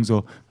certain things,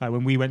 or like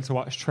when we went to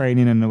watch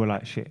training and they were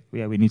like, shit,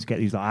 yeah, we need to get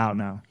these out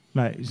now.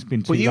 Like, it's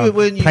been too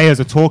long. Players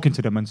are talking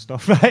to them and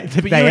stuff. Right?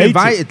 But you were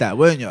invited there,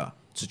 weren't you?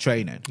 To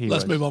training.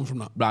 Let's move on from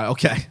that. Right,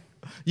 okay.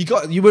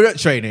 You were at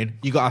training,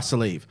 you got asked to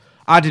leave.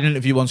 I did an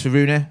interview once with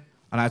Rooney, and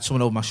I had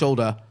someone over my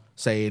shoulder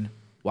saying,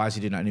 why is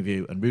he doing that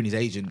interview? And Rooney's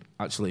agent,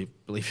 actually,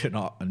 believe it or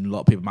not, and a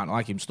lot of people might not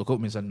like him, stuck up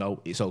with me and said,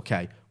 no, it's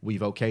okay.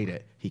 We've okayed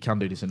it. He can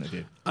do this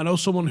interview. I know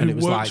someone And who it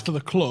was works like for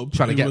the club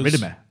trying to who get was rid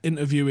of me.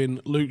 interviewing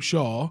Luke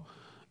Shaw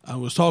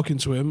and was talking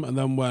to him and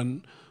then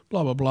went,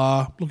 blah, blah,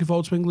 blah, looking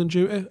forward to England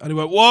duty. And he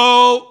went,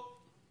 whoa,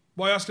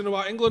 why are you asking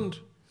about England?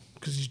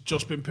 Because he's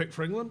just been picked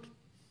for England.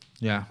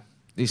 Yeah.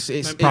 It's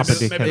proper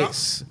maybe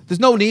dickhead. there's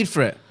no need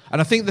for it.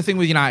 And I think the thing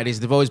with United is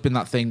they've always been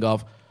that thing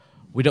of,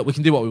 we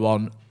can do what we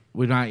want.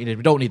 We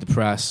don't need the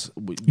press.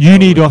 You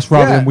need us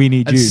rather than we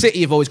need and you.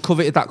 City have always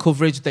coveted that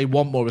coverage. They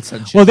want more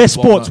attention. Well, they're They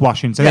want sports more-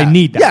 washing, so they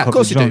need that Yeah, of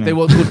course they coverage, do.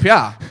 don't They they? want good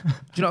PR. Do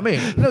you know what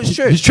I mean? No, it's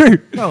true. It's true.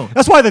 No.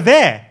 That's why they're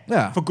there.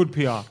 Yeah. For good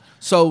PR.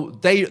 So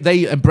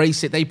they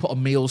embrace it. They put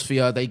on meals for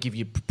you. They give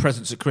you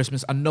presents at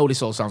Christmas. I know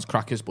this all sounds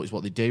crackers, but it's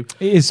what they do.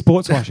 It is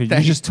sports washing. They-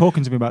 You're just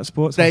talking to me about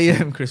sports They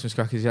washing. Christmas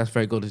crackers, yes,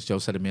 very good, as Joe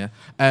said in here.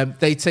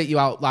 They take you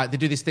out, like they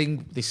do this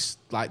thing, this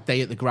like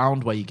day at the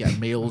ground where you get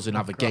meals and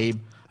have a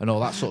game and all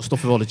that sort of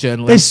stuff with all the They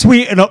journalists.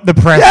 sweeten up the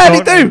press. Yeah,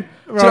 don't they do. Do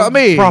you know what I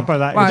mean? Proper,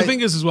 that is. Like- The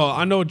thing is as well,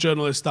 I know a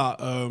journalist that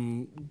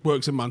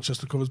works in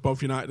Manchester, covers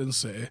both United and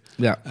City.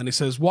 Yeah. And he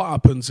says what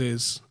happens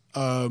is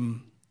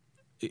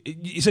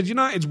he said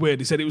United's weird.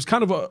 He said it was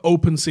kind of an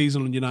open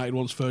season on United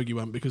once Fergie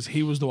went because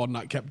he was the one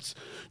that kept,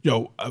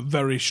 a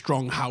very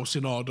strong house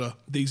in order.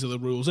 These are the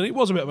rules. And it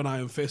was a bit of an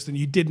iron fist, and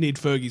you did need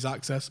Fergie's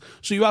access.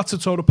 So you had to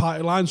toe the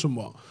party line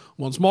somewhat.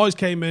 Once Moyes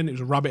came in, it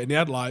was a rabbit in the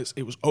headlights.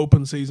 It was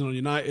open season on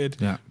United.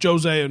 Yeah.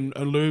 Jose and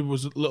Lou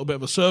was a little bit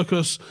of a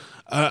circus.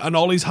 And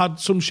Ollie's had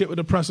some shit with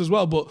the press as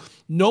well. But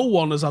no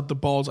one has had the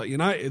balls at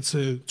United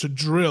to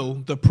drill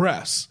the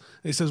press.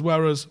 He says,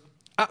 whereas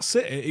at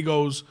City, he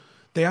goes,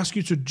 they ask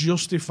you to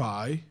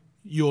justify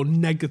your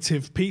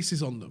negative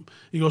pieces on them.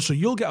 He goes, so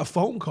you'll get a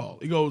phone call.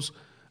 He goes,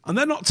 and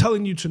they're not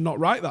telling you to not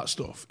write that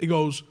stuff. He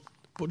goes,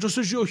 but just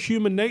as your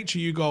human nature,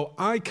 you go,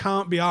 I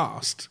can't be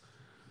asked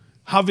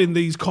having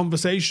these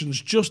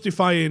conversations,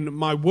 justifying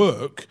my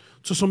work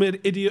to some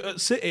idiot at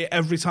City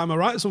every time I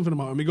write something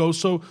about him. He goes,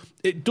 so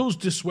it does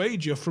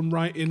dissuade you from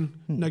writing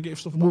negative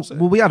stuff about City.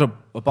 Well, we had a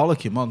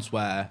bollocking once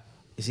where,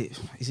 is it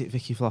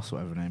Vicky Floss,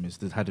 whatever her name is,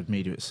 the head of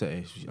media at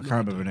City? I can't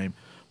remember her name.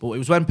 But it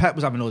was when Pep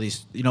was having all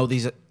these,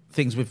 these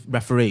things with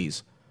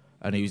referees,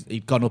 and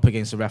he'd gone up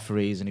against the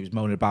referees, and he was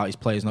moaning about his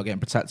players not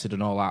getting protected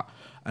and all that.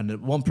 And at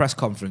one press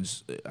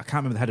conference, I can't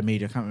remember the head of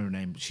media, I can't remember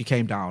her name, she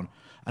came down,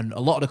 and a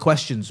lot of the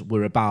questions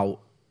were about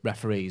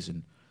referees,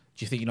 and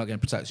do you think you're not getting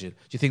protected?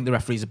 Do you think the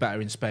referees are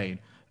better in Spain?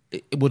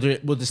 Would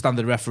the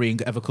standard referee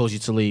ever cause you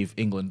to leave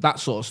England? That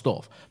sort of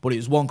stuff. But it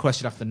was one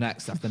question after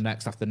next, after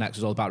next, after next,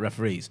 was all about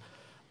referees.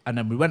 And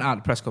then we went out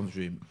of the press conference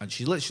room, and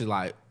she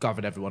literally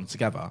gathered everyone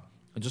together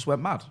and just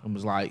went mad and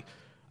was like,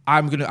 I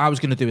was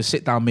gonna do a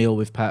sit down meal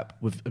with Pep,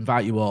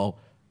 invite you all.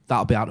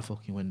 That'll be out the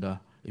fucking window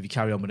if you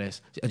carry on with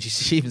this. And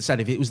she even said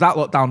if it was that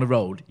lot down the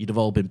road, you'd have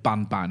all been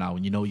banned by now,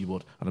 and you know you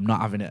would. And I'm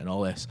not having it and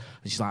all this.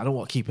 And she's like, I don't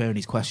want to keep hearing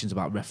these questions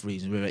about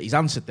referees. And he's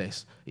answered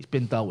this. It's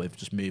been dealt with.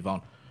 Just move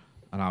on.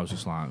 And I was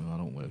just like, I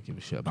don't really give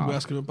a shit about it. Did we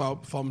ask him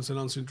about performance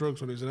enhancing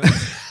drugs when he was in it?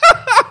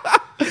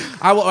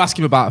 I want to ask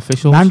him about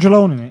officials.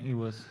 Nandrolone in it, he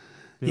was.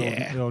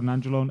 Yeah. The old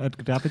Nandrolone,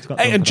 Edgar Davids got.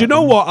 Hey, and do you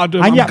know what,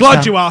 Adam? I'm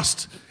glad you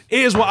asked.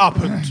 Here's what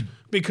happened.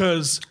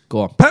 Because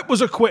Pep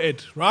was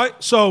acquitted, right?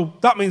 So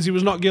that means he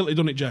was not guilty,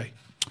 doesn't it, Jay?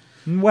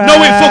 Well, no,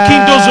 it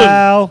fucking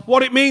doesn't.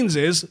 What it means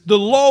is the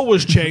law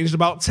was changed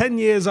about 10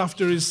 years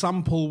after his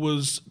sample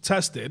was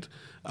tested.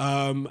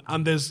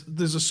 And there's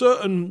a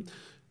certain,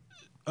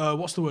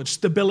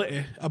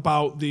 stability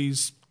about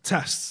these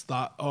tests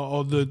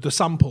or the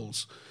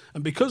samples.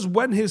 And because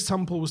when his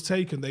sample was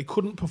taken, they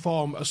couldn't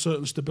perform a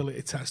certain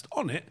stability test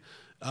on it,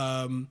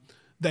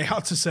 they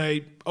had to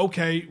say,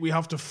 okay, we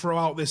have to throw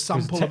out this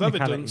sample of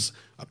evidence,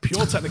 a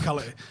pure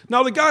technicality.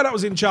 Now, the guy that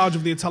was in charge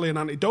of the Italian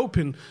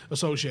Anti-Doping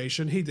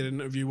Association, he did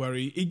an interview where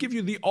he gave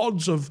you the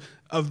odds of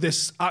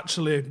this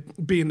actually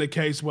being the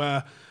case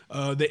where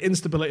the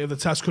instability of the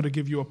test could have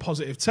given you a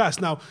positive test.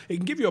 Now, it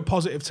can give you a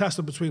positive test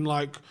of between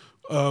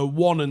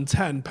 1 and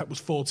 10. Pep was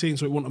 14,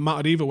 so it wouldn't have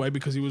mattered either way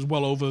because he was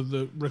well over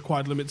the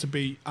required limit to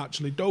be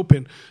actually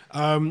doping.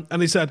 And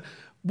he said,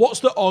 what's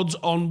the odds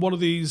on one of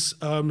these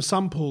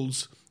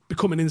samples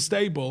becoming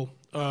unstable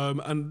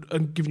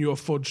and giving you a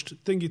fudged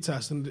thingy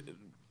test? And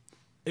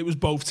it was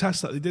both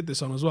tests that they did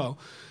this on as well.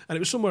 And it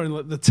was somewhere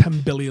in the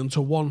 10 billion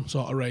to 1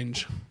 sort of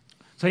range.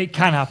 So it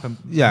can happen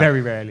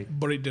very rarely.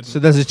 But it didn't. So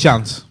there's a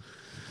chance.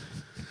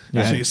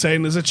 Yeah. So you're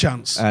saying there's a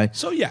chance.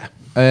 So yeah.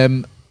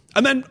 And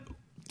then,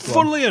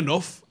 funnily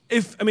enough,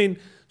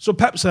 so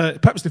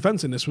Pep's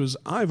defence in this was,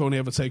 I've only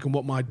ever taken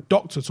what my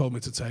doctor told me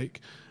to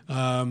take,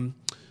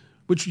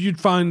 which you'd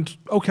find,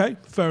 okay,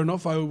 fair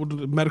enough, I would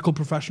a medical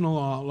professional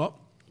or a lot.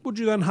 Would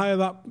you then hire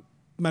that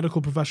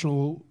medical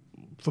professional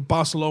for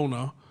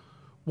Barcelona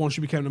once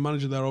you became the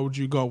manager there, or would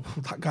you go,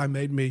 that guy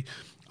made me,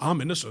 I'm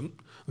innocent,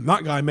 and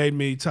that guy made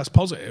me test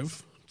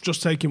positive,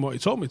 just taking what he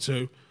told me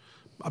to,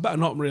 I better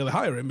not really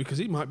hire him because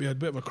he might be a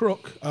bit of a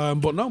crook.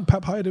 But no,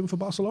 Pep hired him for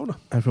Barcelona.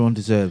 Everyone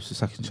deserves a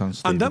second chance,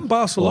 Stephen. And then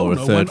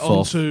Barcelona went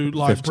on to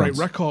break chance.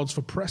 records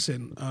for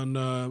pressing and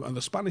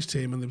the Spanish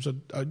team. And there was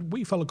a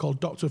wee fella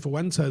called Dr.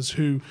 Fuentes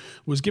who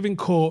was giving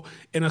court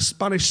in a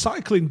Spanish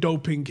cycling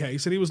doping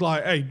case. And he was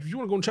like, hey, do you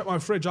want to go and check my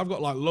fridge? I've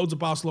got loads of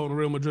Barcelona,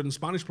 Real Madrid and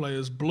Spanish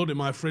players blood in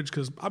my fridge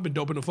because I've been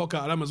doping the fuck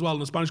out of them as well.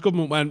 And the Spanish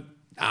government went,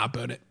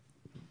 burn it.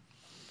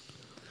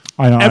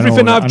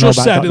 Everything I've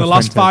just said in the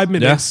last 5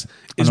 minutes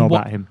is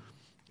what him.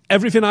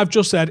 Everything I've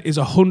just said is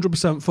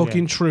 100%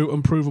 fucking true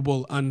and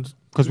provable. And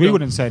because we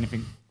wouldn't say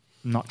anything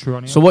not true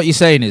on it. So what you're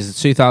saying is the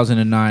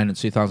 2009 and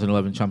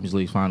 2011 Champions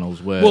League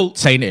finals were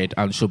tainted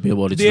and should be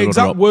awarded to the runner-up.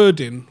 The exact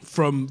wording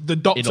from the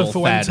Dr.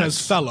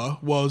 Fuentes fella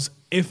was,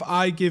 if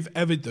I give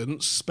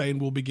evidence, Spain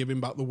will be giving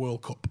back the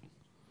World Cup.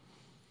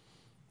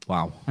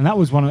 Wow. And that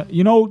was one of,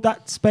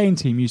 that Spain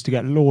team used to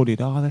get lauded.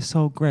 Oh, they're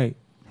so great.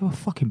 They were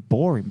fucking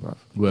boring, bro.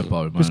 We're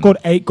boring, man. They scored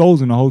 8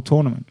 goals in the whole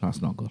tournament.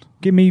 That's not good.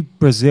 Give me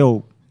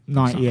Brazil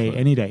 98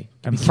 any day.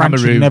 And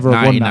France should never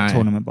have won that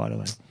tournament, by the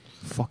way.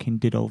 Fucking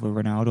did over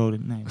Ronaldo,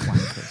 didn't they?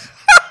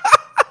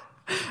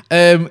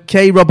 Wankers.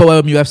 K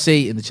Robo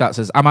UFC in the chat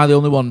says, am I the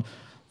only one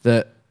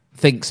that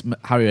thinks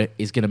Harry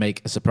is going to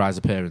make a surprise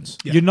appearance.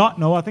 Yeah. You're not.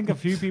 No, I think a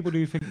few people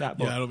do think that.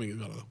 But Yeah, I don't think he's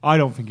got it. I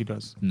don't think he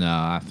does. No,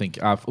 I think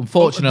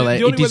unfortunately the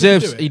he only way they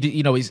deserves. do it-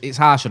 You know, it's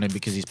harsh on him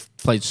because he's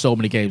played so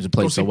many games and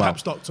played Go so see well.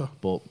 Pep's doctor.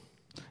 But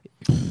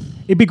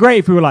It'd be great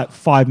if we were like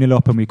 5-0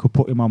 up and we could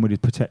put him on with his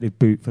protective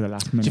boot for the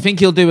last minute. do you think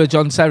he'll do a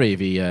John Terry if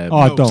he? I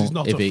No, don't. He's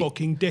not If a he-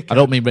 fucking dickhead. I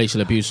don't mean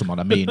racial abuse someone.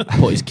 I mean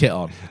put his kit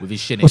on with his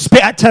shin. Or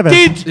spit at Tevez.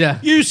 Did Yeah.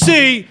 you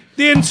see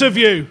the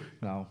interview?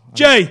 No,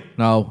 Jay,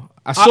 no.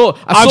 I've I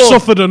saw,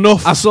 suffered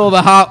enough. I saw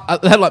the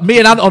heart. Like me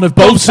and Anton have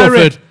both John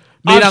Terry.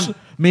 suffered.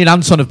 Me and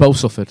Anton have both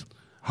suffered.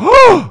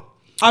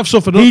 I've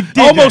suffered He enough.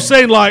 didn't. Almost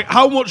saying like,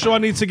 how much do I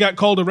need to get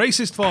called a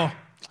racist for?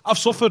 I've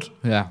suffered.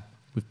 Yeah,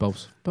 we've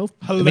both. I mean,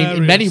 Hilarious.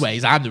 in many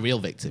ways, I'm the real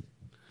victim.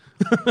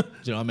 Do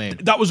you know what I mean?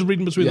 That was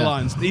reading between the Yeah.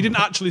 lines. He didn't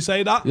actually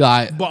say that,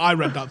 Right. but I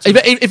read that too.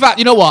 In fact,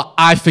 you know what?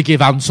 I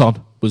forgive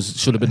Anton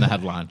should have been the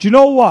headline. Do you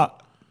know what?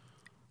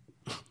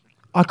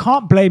 I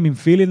can't blame him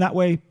feeling that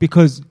way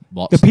because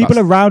What? the people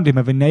That's- around him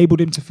have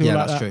enabled him to feel Yeah,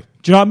 like that's that. true.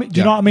 Do you know what I mean? Do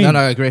you Yeah. know what I mean? No,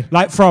 I agree.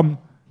 Like from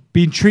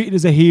being treated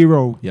as a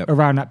hero Yep.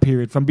 around that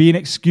period, from being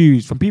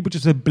excused, from people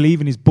just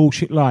believing his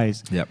bullshit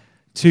lies. Yep.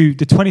 To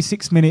the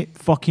 26-minute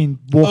fucking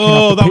walking. Oh,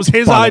 off the that was pitch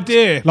his bollocks.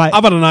 idea. Like,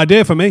 I've had an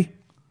idea for me.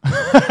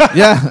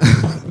 Yeah.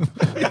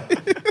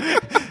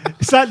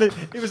 it's like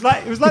it was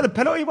like the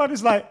penalty one.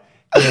 It's like,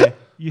 yeah,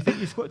 you think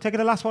you're taking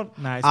the last one?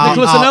 Nah, it's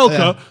Nicholas Anelka,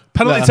 yeah.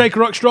 penalty Yeah.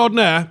 taker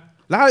extraordinaire.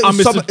 No, it And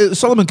was, Mr. it was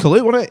Solomon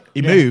Kalou, wasn't it?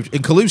 He moved,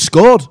 and Kalou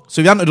scored.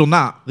 So if he hadn't have done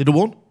that, they'd have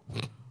won.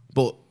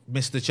 But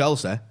Mr.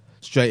 Chelsea,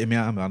 straight in my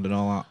arm and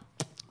all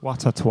that.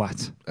 what a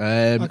twat.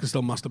 I can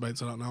still masturbate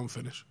to that now and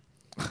finish.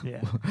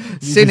 Yeah.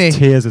 Cinny, Uses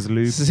tears as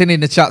lube. Cinny in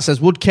the chat says,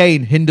 would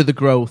Kane hinder the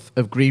growth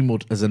of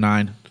Greenwood as a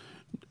 9?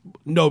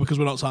 No, because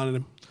we're not signing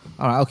him.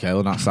 All right, okay,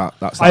 well, that's that.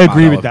 That's I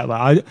agree with that.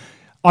 Like,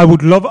 I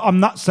would love. I'm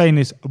not saying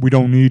this. We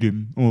don't need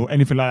him or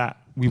anything like that.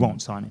 We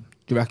won't sign him.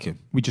 Do you reckon?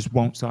 We just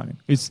won't sign him.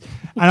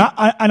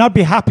 And I'd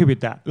be happy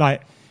with that.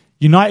 Like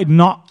United,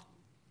 not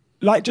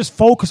like just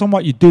focus on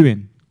what you're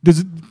doing.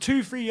 There's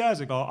 2-3 years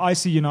ago, I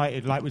see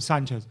United like with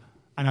Sanchez,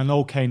 and I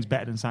know Kane's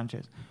better than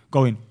Sanchez.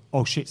 Going,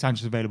 oh shit,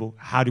 Sanchez is available.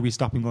 How do we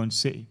stop him going to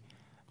City?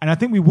 And I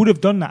think we would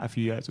have done that a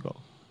few years ago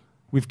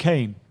with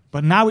Kane.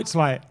 But now it's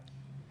like,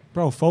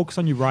 bro, focus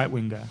on your right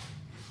winger.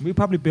 We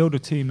probably build a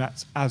team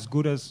that's as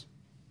good as.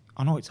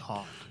 I know it's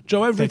hard.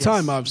 Joe, every They get-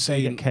 time I've they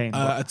seen get Kane,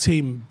 a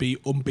team be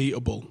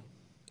unbeatable,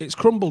 it's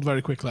crumbled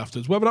very quickly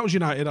afterwards. Whether that was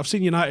United, I've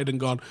seen United and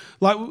gone,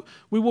 like,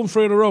 we won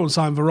 3 in a row and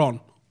signed Varane.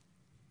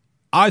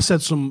 I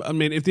said if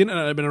the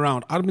internet had been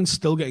around, I'd have been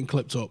still getting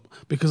clipped up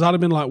because I'd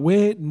have been like,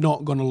 we're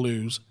not going to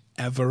lose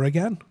ever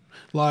again.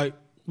 Like,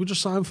 we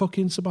just signed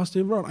fucking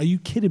Sebastian Varane. Are you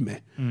kidding me?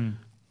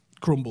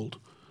 Crumbled.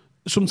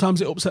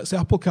 Sometimes it upsets the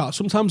apple cart.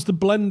 Sometimes the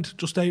blend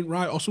just ain't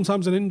right, or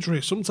sometimes an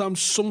injury,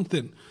 sometimes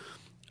something.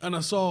 And I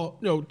saw,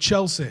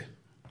 Chelsea,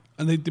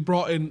 and they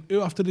brought in,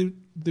 who after they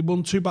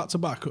won 2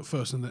 back-to-back at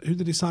first, and who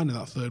did he sign in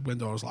that third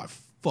window? I was like,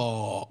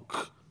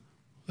 fuck.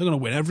 They're going to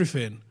win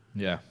everything.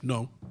 Yeah.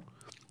 No.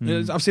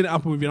 I've seen it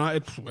happen with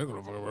United. We're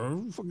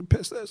going to fucking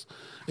piss this.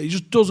 It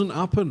just doesn't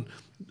happen.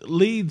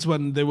 Leeds,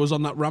 when they was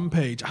on that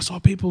rampage, I saw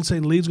people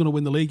saying Leeds going to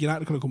win the league.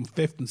 United going to come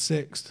 5th and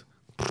 6th.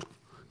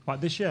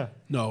 Like this year?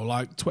 No,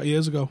 like 20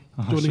 years ago.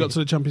 Oh, when they got to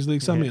the Champions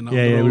League semi. And that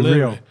Yeah, was yeah, all with Leary.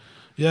 Rio.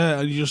 Yeah,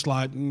 and you're just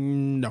like,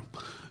 no.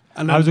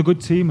 And That was a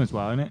good team as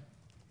well, isn't it?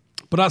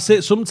 but that's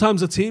it.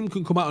 Sometimes a team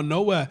can come out of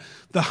nowhere.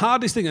 The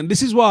hardest thing, and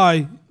this is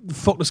why,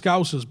 fuck the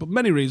Scousers, but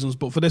many reasons,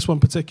 but for this one in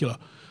particular,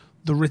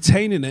 the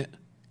retaining it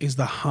is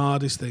the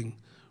hardest thing.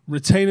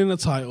 Retaining a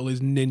title is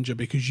ninja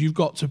because you've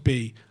got to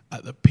be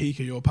at the peak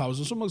of your powers.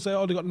 And someone say,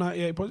 oh, they got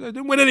 98 points. They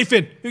didn't win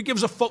anything. Who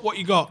gives a fuck what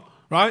you got,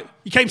 right?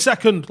 You came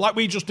second like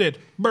we just did.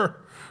 Brr,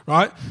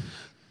 right?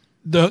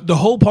 The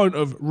whole point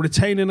of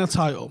retaining a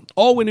title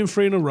or winning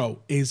 3 in a row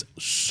is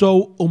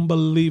so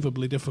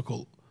unbelievably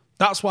difficult.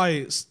 That's why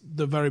it's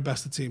the very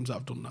best of teams that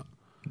have done that.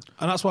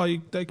 And that's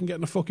why they can get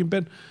in the fucking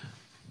bin.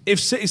 If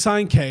City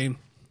sign Kane,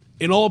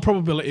 in all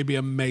probability, it'd be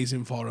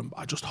amazing for him.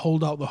 I just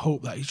hold out the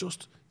hope that he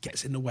just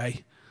gets in the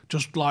way.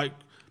 Just like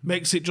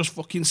makes it just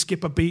fucking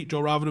skip a beat, Joe,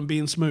 rather than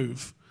being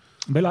smooth.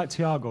 A bit like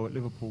Thiago at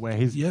Liverpool, where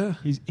he's not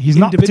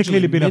Individually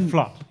particularly been a mint.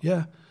 flop.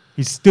 Yeah.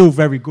 He's still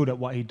very good at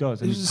what he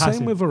does. And It's he's the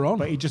same passive, with Varane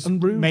but he just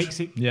and Rouge. makes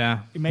it. Yeah.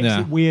 It makes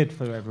Yeah. it weird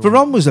for everyone.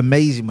 Varane was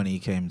amazing when he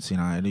came to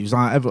United. He was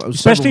like,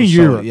 Especially in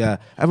Europe. Yeah,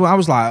 everyone. I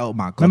was like, oh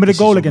my god. Remember the this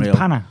goal is against unreal.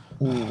 Pana?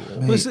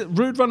 Listen,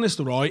 Ruud van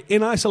Nistelrooy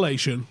in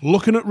isolation,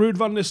 looking at Ruud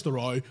van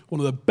Nistelrooy, one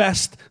of the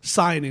best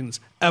signings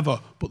ever.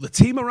 But the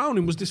team around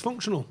him was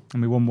dysfunctional.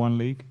 And we won 1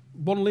 league.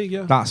 1 league,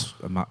 yeah. That's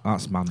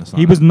madness.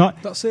 He was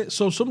not. That's it.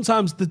 So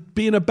sometimes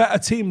being a better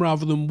team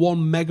rather than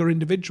one mega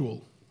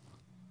individual.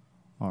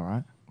 All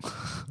right.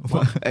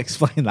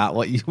 Explain that.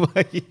 What you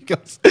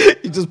got?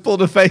 You just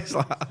pulled a face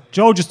like that.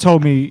 Joe just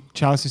told me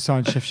Chelsea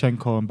signed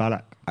Shevchenko and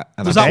Ballack.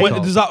 Does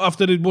that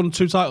after they'd won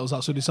 2 titles?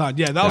 That's who they signed.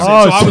 Yeah, that was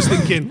Oh, it. So I was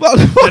thinking, Well,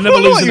 they're never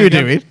what losing you were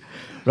again. doing?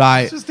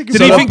 Right. Did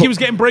he think he was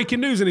getting breaking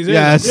news in his ear?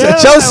 Yes. Yeah,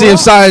 Chelsea well. have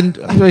signed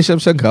Andrei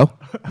Shevchenko,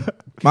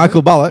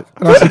 Michael Ballack,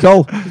 and Ashley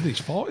Cole. He's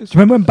 40s. Do you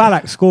remember when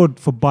Ballack scored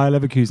for Bayer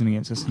Leverkusen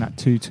against us in that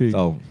 2-2?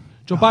 Oh,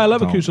 Joe Bayer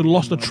Leverkusen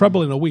lost a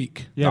treble in a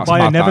week. Yeah, That's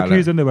Bayer mad,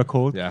 Leverkusen they were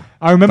called. Yeah.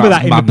 I remember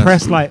That's that in madness. the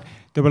press, like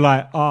they were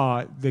like,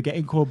 they're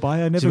getting called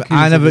Bayer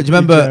Leverkusen. Do you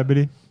remember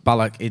Germany.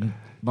 Balak in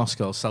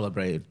Moscow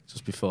celebrated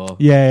just before?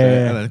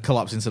 Yeah. And then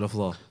collapsed into the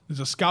floor. There's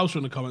a scouser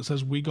in the comments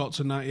says, we got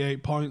to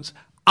 98 points.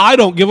 I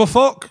don't give a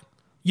fuck.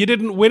 You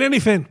didn't win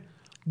anything.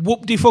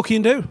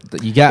 Whoop-de-fucking do.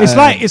 That you get. It's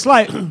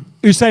like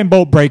Usain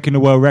Bolt breaking the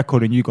world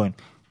record and you going,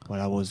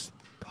 well, I was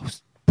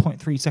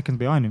 0.3 seconds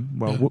behind him.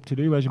 Well, whoop to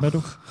do. Where's your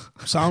medal?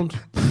 Sound.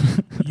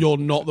 You're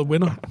not the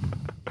winner.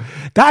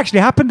 That actually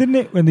happened, didn't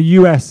it? When the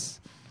US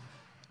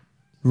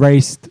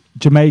raced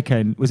Jamaica,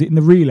 and was it in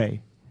the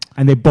relay?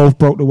 And they both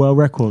broke the world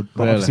record,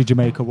 but Really? obviously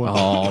Jamaica won.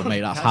 Oh,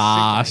 mate, that's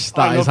harsh.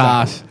 That is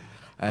harsh.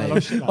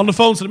 On the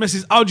phone to the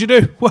missus, how'd you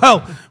do?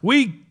 Well,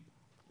 we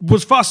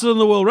was faster than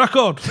the world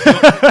record.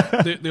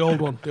 the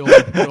old one. The old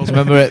one.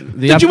 Remember it?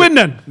 Did you win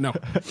then? No.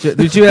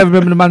 Did you ever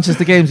remember the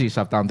Manchester games you used to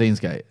have down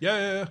Deansgate?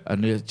 Yeah.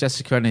 And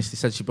Jessica Ennis, they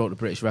said she broke the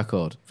British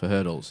record for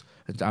hurdles.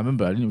 And I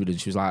remember,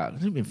 she was like, I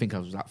didn't even think I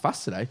was that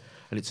fast today.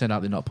 And it turned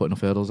out they're not putting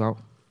enough hurdles out.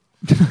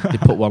 They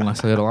put one less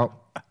hurdle out,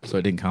 so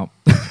it didn't count.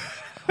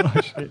 Oh,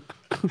 shit.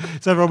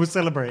 So everyone was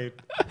celebrating.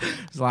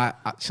 It's like,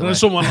 And actually, then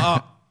someone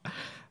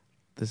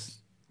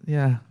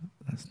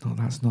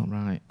that's not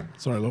right.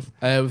 sorry, love.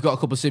 We've got a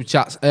couple of super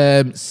chats.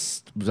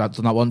 We've done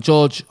that one.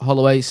 George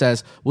Holloway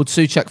says, would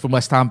Souček from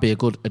West Ham be a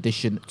good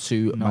addition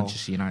to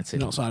Manchester United?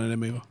 You're not signing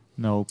him either.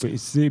 No, but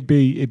it'd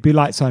be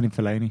like signing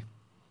Fellaini.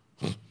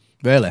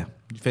 Really?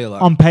 You feel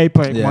that? On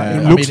paper, it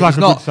looks like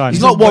a good signing.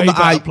 He's not one that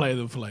I play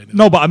than Fellaini.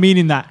 No, but I mean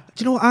in that.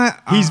 Do you know what?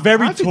 He's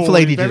very I think tall.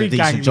 Fellaini very did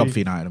a decent gangly. job for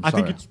United. I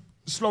think it's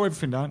slow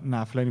everything down.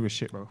 Nah, Fellaini was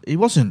shit, bro. He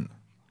wasn't.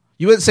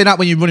 You weren't saying that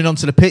when you're running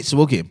onto the pitch to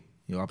hug him.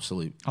 You're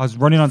absolute. I was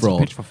running onto the fraud.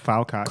 pitch for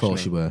Falcao. Of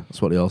course you were.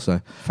 That's what they all say.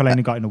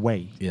 Fellaini got in the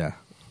way. Yeah.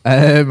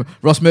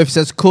 Ross Murphy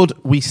says, could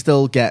we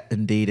still get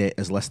Ndidi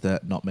as Leicester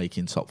not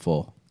making top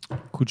 4?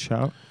 Good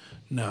shout.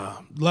 Nah.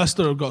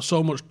 Leicester have got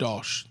so much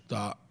dosh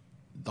that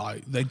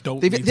they don't.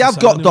 They need have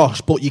to got sell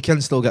dosh, but you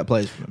can still get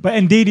players from him. But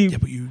Ndidi, Yeah,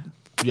 but you.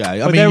 Yeah, I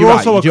but mean, they're you're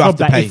also right. a You do have club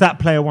to that pay. if that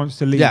player wants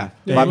to leave, Yeah,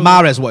 they, like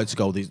Mahrez wanted to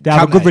go. they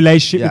have a good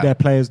relationship with Yeah. their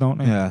players, don't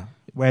they? Yeah.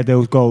 Where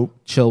they'll go,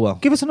 Chilwell.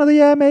 give us another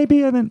year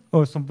maybe, and then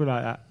or something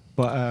like that.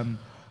 But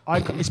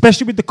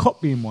especially with the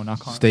cup being one, I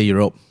can't Stay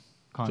Europe.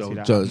 see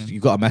that. Joe, happening.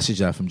 you've got a message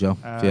there from Joe.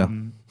 Yeah.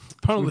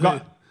 Apparently,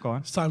 Go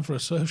on. it's time for a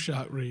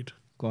Surfshark read.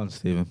 Go on,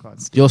 Stephen. on,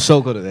 Steve. You're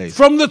so good at these.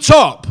 From the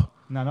top.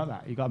 No, not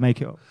that. You got to make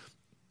it up.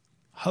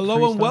 Hello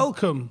Freestyle. and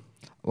welcome.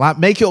 Like,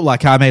 make it up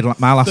like I made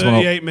my last one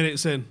up. 38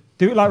 minutes in.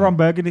 Do it like Ron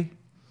Burgundy.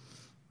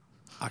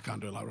 I can't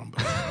do it like Ron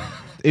Burgundy.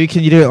 Who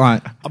can you do it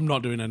like? I'm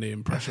not doing any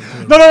impression.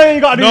 No,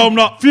 you got to do No, it. I'm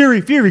not.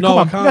 Fury, No, come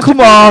I on. can't. Come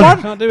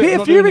on. Can't do it. I'm Peter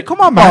not doing Fury, it.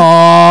 come on, Come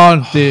man.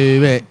 on,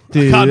 do it.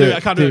 I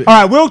can't do it. All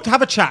right, we'll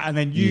have a chat and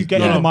then you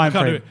get in No, the mind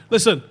can't do frame. it.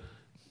 Listen,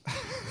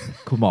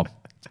 Come on.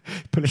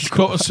 go to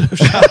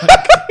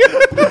Surfshark.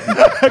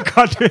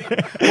 Can't do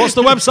it. What's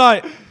the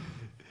website?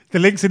 The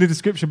link's in the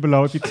description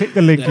below. If you click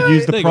the link and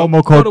use the There you go.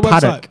 promo Go to code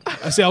Paddock.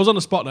 website. I see, I was on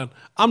the spot then.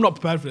 I'm not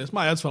prepared for this.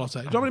 My head's fell off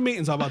today. Do you know how many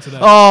meetings I've had today?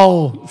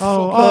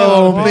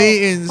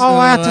 Meetings.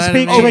 I had to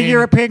speak to a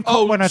European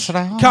Cup winner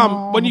today.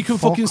 Cam, when you can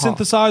fuck fucking off.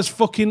 synthesise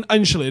fucking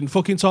insulin,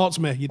 fucking talk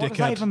to me, you What does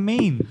that dickhead. even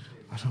mean?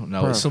 I don't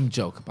know. It's some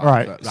joke about All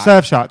right, it.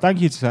 Surfshark.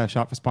 Thank you to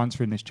Surfshark for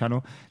sponsoring this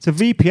channel. It's a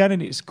VPN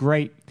and it's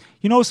great.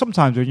 You know,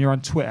 sometimes when you're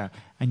on Twitter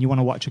and you want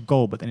to watch a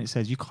goal, but then it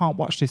says you can't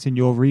watch this in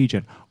your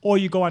region, or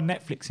you go on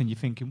Netflix and you're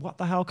thinking, what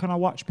the hell can I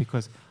watch?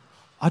 Because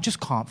I just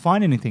can't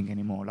find anything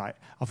anymore. Like,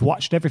 I've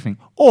watched everything.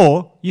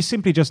 Or you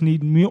simply just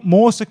need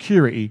more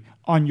security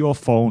on your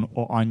phone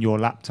or on your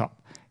laptop.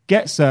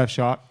 Get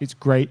Surfshark. It's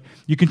great.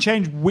 You can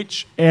change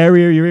which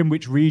area you're in,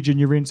 which region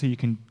you're in, so you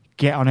can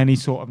get on any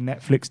sort of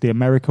Netflix, the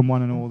American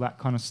one and all that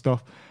kind of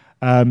stuff.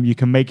 You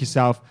can make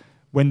yourself,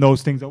 when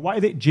those things are, what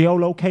is it,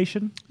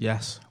 geolocation?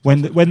 Yes.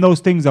 When those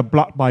things are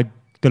blocked by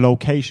the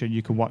location,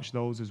 you can watch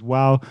those as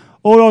well.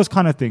 All those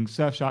kind of things.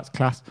 Surfshark's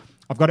class.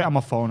 I've got it on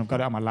my phone. I've got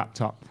it on my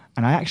laptop.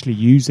 And I actually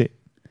use it.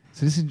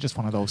 So this isn't just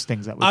one of those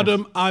things that we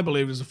Adam, I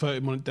believe there's a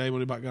 30-day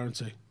money-back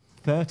guarantee.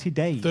 30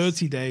 days.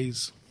 30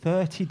 days.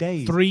 30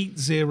 days.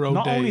 30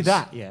 Not days. only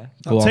that, yeah.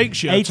 Go That on.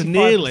 takes you to 85%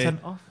 nearly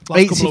off.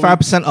 last couple of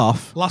 85%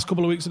 off last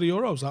couple of weeks of the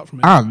Euros. That from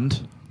me.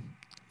 and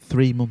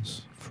 3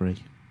 months free.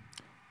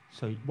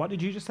 So what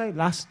did you just say?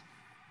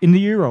 In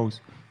the Euros.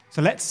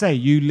 So let's say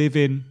you live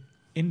in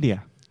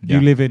India. Yeah.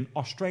 You live in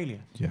Australia.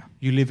 Yeah.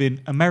 You live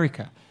in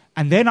America.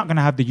 And they're not going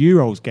to have the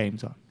Euros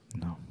games on.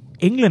 No.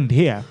 England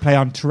here play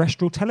on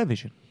terrestrial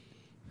television.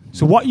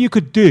 So what you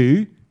could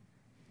do,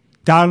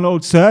 download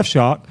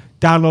Surfshark,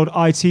 download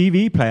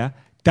ITV Player,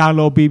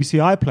 download BBC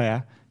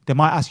iPlayer. They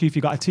might ask you if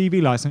you got a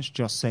TV license.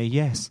 Just say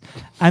yes.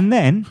 And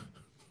then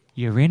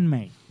you're in,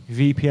 mate.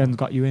 VPN's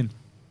got you in.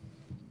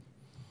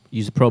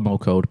 Use the promo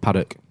code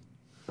Paddock.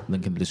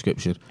 Link in the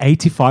description.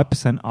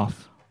 85%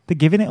 off. They're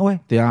giving it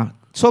away. They are.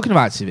 Talking of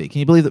ITV, can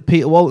you believe that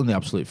Peter Walton, the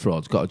absolute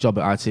fraud, got a job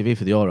at ITV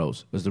for the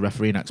Euros as the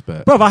refereeing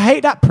expert? Bro, I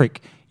hate that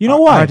prick. You know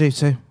why? I do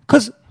too.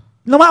 Because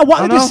no matter what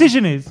I the know.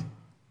 decision is,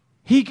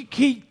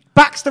 he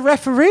backs the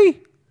referee.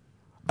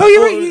 Oh,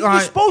 you're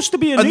supposed to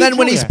be a and then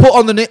when he's put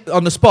on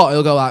the spot,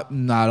 he'll go like,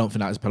 "Nah, I don't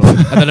think that's a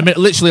penalty." And then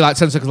literally like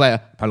 10 seconds later,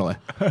 penalty.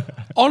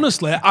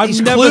 Honestly, I've He's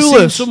never clueless.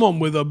 seen someone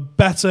with a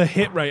better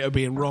hit rate of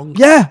being wrong.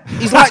 Yeah,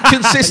 he's like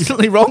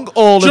consistently wrong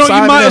all Do the you know time.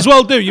 what you might innit? as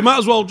well do? You might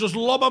as well just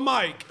lob a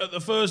mic at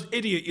the first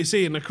idiot you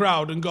see in the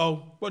crowd and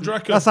go, "What do you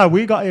reckon?" That's how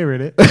we got here,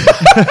 innit?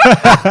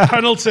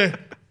 Penalty.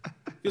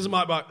 Here's the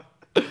mic back.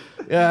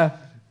 Yeah.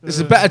 There's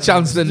a better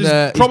chance than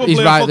Probably he's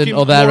a right fucking than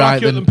or they're more right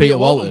accurate than Peter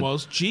Walton.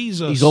 was.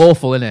 Jesus. He's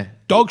awful, isn't he?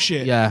 Dog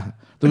shit. Yeah.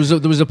 There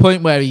was a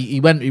point where he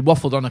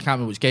waffled on, I can't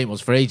remember which game it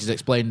was, for ages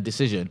explaining the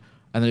decision,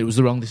 and then it was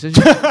the wrong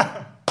decision.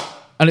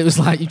 And it was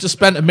like, you just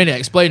spent a minute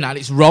explaining that and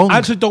it's wrong. I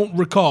actually don't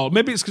recall.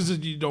 Maybe it's because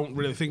you don't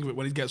really think of it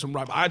when he gets them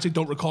right, but I actually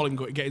don't recall him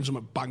getting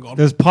something bang on.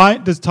 There's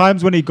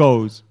times when he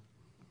goes.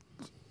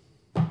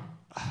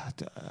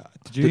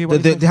 Did you hear what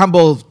he said? The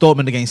handball of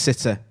Dortmund against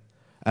City,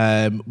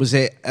 was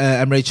it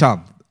Emre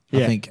Can?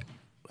 Yeah. I think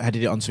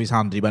headed it onto his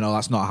hand. He went, "Oh,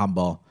 that's not a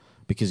handball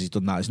because he's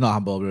done that. It's not a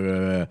handball."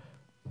 And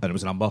it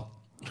was an handball.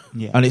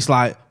 Yeah. And it's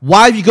like,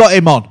 why have you got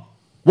him on?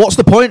 What's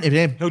the point of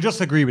him? He'll just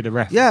agree with the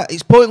ref. Yeah,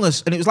 it's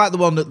pointless. And it was like the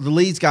one that the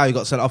Leeds guy who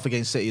got sent off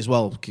against City as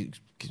well.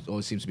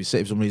 Always seems to be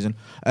City for some reason.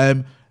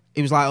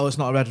 He was like, "Oh, it's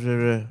not a red."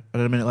 And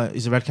a minute later,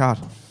 it's a red card.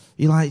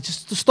 You're like,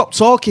 just stop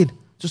talking.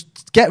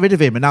 Just get rid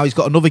of him. And now he's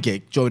got another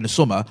gig during the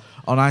summer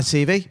on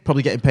ITV,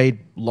 probably getting paid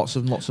lots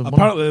of money.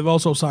 Apparently, they've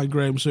also signed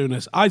Graham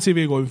Souness.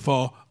 ITV are going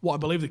for what I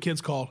believe the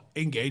kids call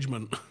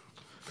engagement.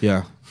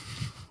 Yeah.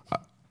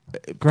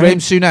 Graham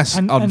Souness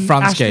on and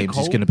France Ashley games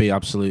Cole. is going to be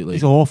absolutely...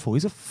 He's awful.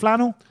 He's a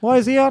flannel. Why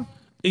is he on?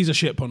 He's a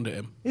shit pundit,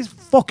 him. He's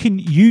fucking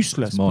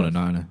useless. more bro.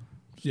 than 9.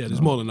 Yeah,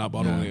 there's more than that, but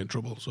I don't want to get in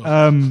trouble.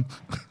 So.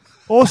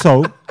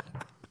 Also,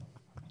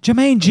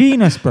 Jermaine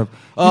Genius, bro.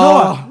 You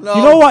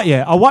know what?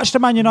 Yeah, I watched the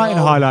Man United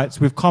highlights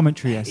with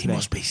commentary He yesterday.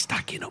 must be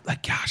stacking up the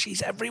cash.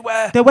 He's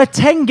everywhere. There were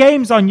 10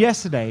 games on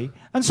yesterday,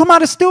 and somehow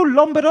they still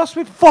lumbered us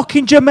with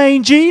fucking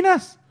Jermaine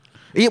Genius.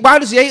 Why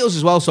does he hate us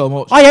as well so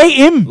much? I hate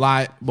him.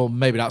 Like, well,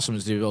 maybe that's something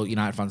to do with all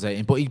United fans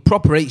hating, but he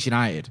proper hates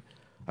United.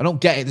 I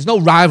don't get it. There's no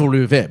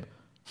rivalry with him.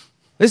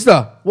 Is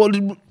there?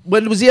 When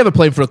was he ever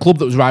playing for a club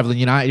that was rivaling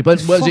United? When,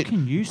 was it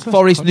fucking useless.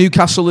 Forest,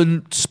 Newcastle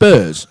and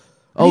Spurs?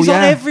 He's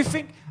on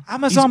everything.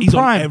 Amazon He's on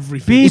Prime,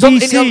 everything. BBC,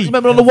 He's on,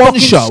 remember on the One fucking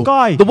Show?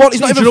 Sky. The One,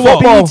 he's not Do even you know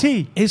what? football.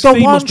 BT. His The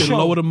fee One must be Show.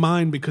 lower than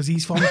mine because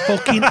he's on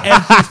fucking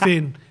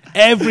everything.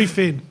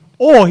 Everything.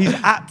 Or he's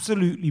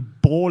absolutely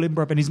balling,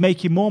 bro, and he's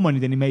making more money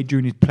than he made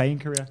during his playing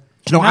career. Do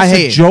you know what I That's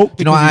a hated? joke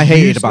Do you know what because I he's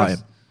hated about him?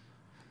 useless.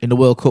 In the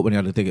World Cup when he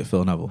had a dig at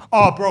Phil Neville.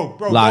 Oh, bro,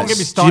 Like, don't get me do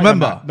you started.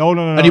 remember? on that. No.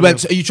 And he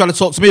went, "Are you trying to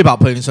talk to me about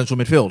playing in central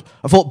midfield?"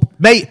 I thought,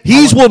 mate,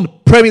 he's won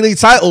Premier League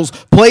titles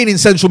playing in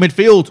central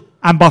midfield.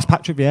 And boss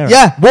Patrick Vieira.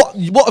 Yeah,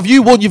 what have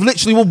you won? You've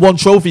literally won one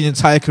trophy in your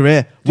entire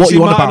career. What are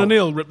you on Martin about?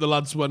 O'Neill ripped the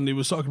lads when he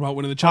was talking about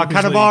winning the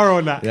Champions League. Cannavaro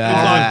and that. He was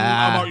like,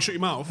 how about you shut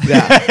your mouth? Yeah.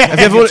 Have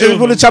you ever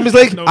won the Champions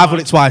League? No, I've no.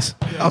 won it twice.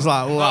 I was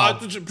like, wow.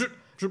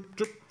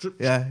 Drip.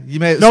 Yeah, you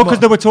made it No, smart. because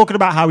they were talking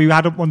about how he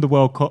hadn't won the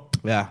World Cup.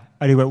 Yeah,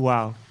 And he went,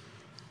 wow.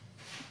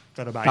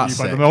 Don't know about That's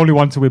you, but sick. I'm the only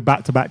one to win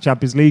back-to-back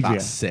Champions League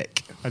that's here.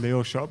 sick. And they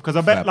all shut up. Because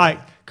I bet, Fair like,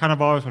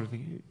 Cannavaro's probably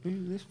thinking,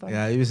 who's this fella?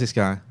 Yeah, who's this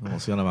guy?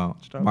 What's he on about?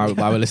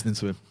 Why we're listening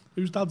to him?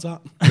 Whose dad's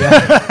that?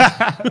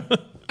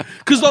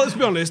 Because let's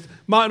be honest,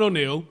 Martin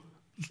O'Neill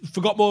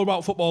forgot more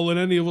about football than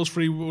any of us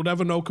three would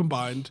ever know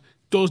combined.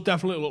 Does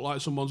definitely look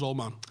like someone's old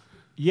man.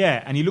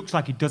 Yeah, and he looks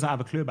like he doesn't have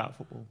a clue about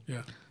football.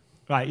 Yeah.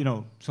 Like, you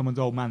know, someone's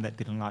old man that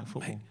didn't like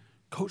football.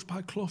 Coached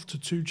by Clough to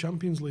 2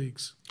 Champions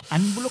Leagues.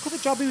 And look at the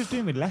job he was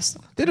doing with Leicester.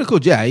 Did a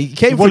good, yeah. He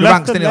came Well, through the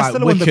ranks, Leicester- didn't he? Like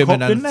Leicester won the Wickham cup,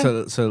 and then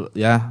didn't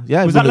yeah. Was he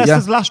that won it,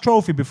 Leicester's last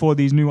trophy before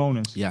these new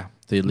owners? Yeah,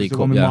 the League the Cup.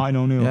 one with Yeah, Martin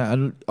O'Neill. Yeah,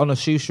 and on a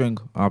shoestring,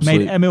 Made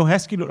absolutely Emil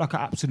Heskey look like an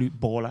absolute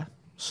baller.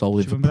 sold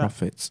Do for you remember that?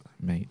 profit,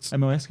 mate.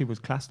 Emil Heskey was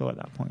class though at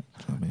that point.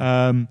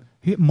 I mean.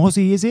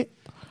 Mozzie, is it?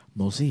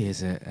 Muzzy,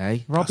 is it? Eh?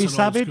 Robbie That's an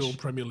Savage? old school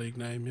Premier League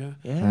name, yeah.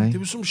 Yeah. Eh? There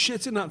was some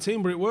shit in that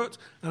team, but it worked.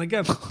 And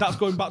again, that's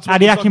going back to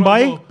Adi what we were talking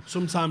Akinbaye? about before.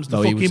 Sometimes the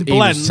No, he fucking was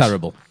blend.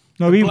 terrible.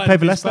 No, he blend played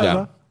for is Leicester as better.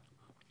 well.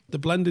 The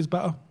blend is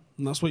better.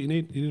 And that's what you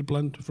need. You need a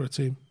blend for a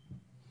team.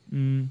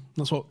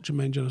 That's what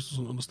Jermaine Jones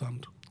doesn't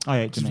understand. Oh,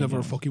 yeah, He's never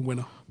a fucking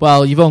winner.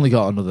 Well, you've only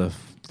got another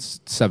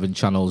 7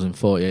 channels in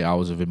 48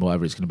 hours of him,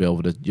 whatever it's going to be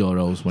over the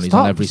Euros when he's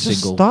on every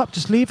single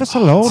Just leave us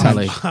alone.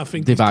 telly I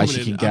think device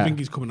he's you coming can in. I get. think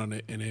he's coming on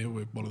it in here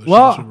with one of the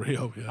What? shows with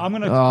Rio. Yeah. I'm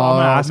gonna Oh,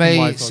 ask him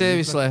why mate, he's so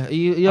seriously.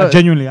 useless. You, I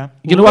genuinely am.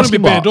 you're We're going to gonna ask be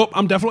him baired what? up.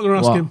 I'm definitely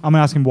going to ask What? him. I'm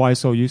gonna ask him why he's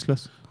so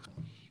useless.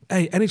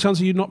 Hey, any chance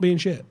of you not being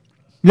shit?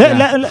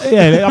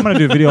 Yeah, I'm gonna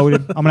do a video with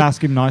him. I'm gonna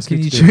ask him nicely.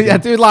 Can you to do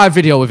it. do a live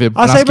video with him?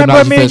 I and say, ask him remember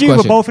that when me as and your you were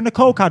first both in the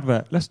Coke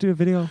advert? Let's do a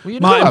video. question. Well, you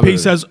know Martin that, P really.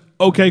 says,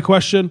 okay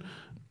question.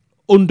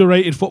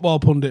 Underrated football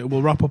pundit.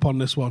 We'll wrap up on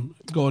this one.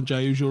 Go on,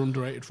 Jay. Who's your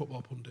underrated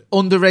football pundit?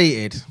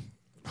 Underrated.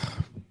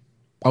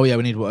 Oh, yeah,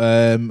 we need...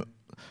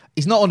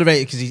 he's not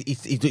underrated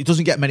because he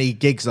doesn't get many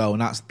gigs, though,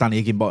 and that's Danny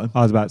Higginbottom.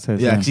 I was about to say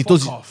the Yeah, same.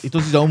 because off. he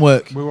does his own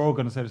work. We were all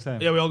gonna say the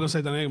same. Yeah, we're all going to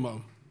say Danny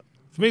Higginbottom.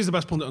 For me, he's the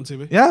best pundit on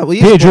TV. Yeah, well,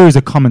 Peter Drew is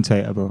a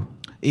commentator, bro.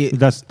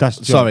 That's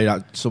sorry, that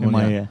in someone.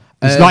 my Yeah. ear.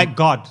 He's like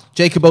God.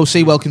 Jacob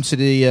OC, welcome to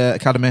the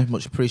Academy.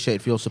 Much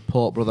appreciated for your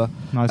support, brother.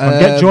 Nice one.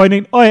 Get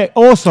joining. Oh, yeah,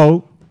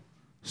 also,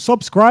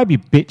 subscribe, you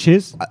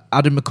bitches.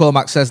 Adam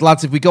McCormack says,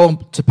 lads, if we go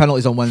on to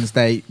penalties on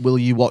Wednesday, will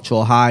you watch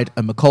or hide?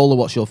 And McCullough,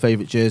 what's your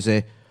favourite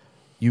jersey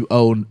you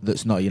own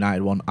that's not a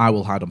United one? I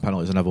will hide on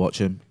penalties and never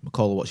watch him.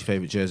 McCullough, what's your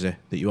favourite jersey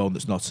that you own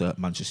that's not a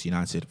Manchester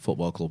United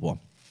Football Club one?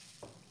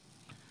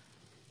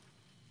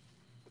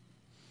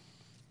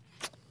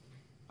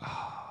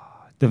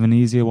 The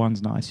Venezia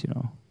one's nice, you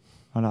know.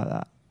 I like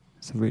that.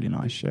 It's a really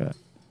nice shirt.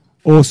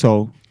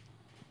 Also,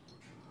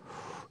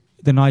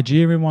 the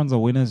Nigerian ones are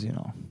winners, you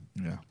know.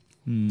 Yeah.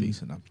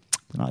 Decent, man.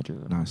 The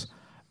Nigerian Nice.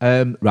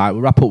 Right,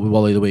 we'll wrap up with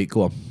Wally of the Week.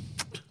 Go on.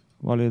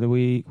 Wally of the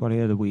Week, Wally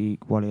of the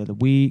Week, Wally of the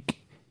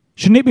Week.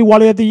 Shouldn't it be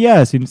Wally of the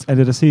Year since end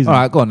of the season? All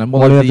right, go on then.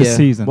 Wally of the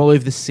season. Wally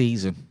of the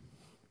season.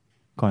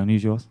 Go on,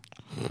 use yours.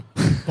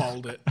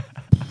 Balled it.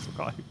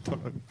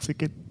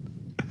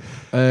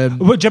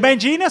 But Jermaine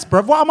Genius,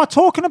 bruv, what am I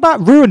talking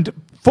about? Ruined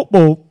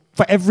football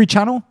for every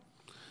channel.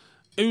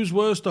 Who's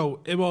worse though,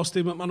 him or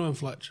Steve McManaman and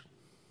Fletch?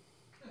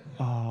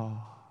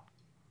 Oh.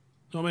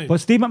 You know what I mean?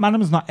 But Steve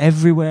McManaman's not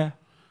everywhere.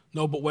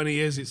 No, but when he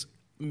is, it's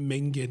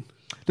minging.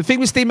 The thing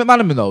with Steve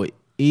McManaman, though,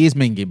 he is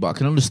minging, but I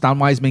can understand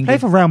why he's minging. Play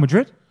for Real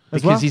Madrid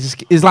as because well.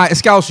 he's like a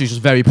Scouse who's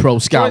just very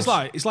pro-Scouse.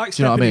 So it's like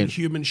Do you know what stepping I mean? in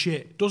human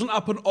shit. Doesn't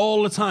happen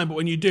all the time, but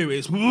when you do,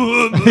 it's...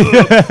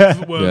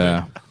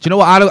 Yeah. Do you know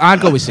what?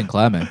 I'd go with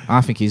Sinclair, man.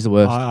 I think he's the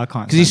worst. I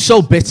can't. Because he's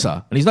so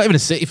bitter, and he's not even a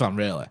City fan,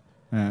 really.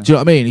 Yeah. Do you know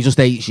what I mean? He just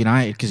hates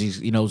United because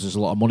he knows there's a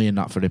lot of money in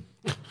that for him.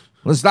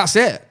 That's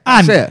it.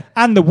 That's it.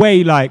 And the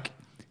way, like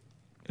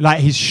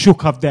he's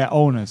shook of their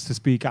owners to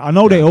speak out. I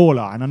know they all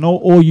are, and I know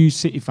all you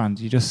City fans,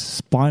 you're just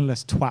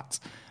spineless twats.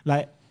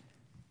 Like,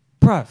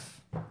 bruv,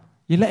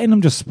 you're letting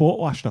them just sport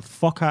wash the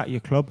fuck out of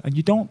your club, and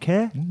you don't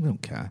care. I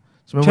don't care.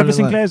 So Trevor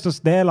Sinclair's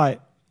just there, like,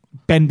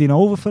 bending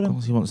over for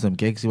them. He wants them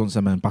gigs. He wants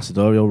them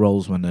ambassadorial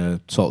roles when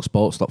Talk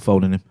Sport stop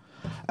phoning him.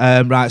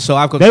 Right, so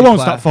I've got. They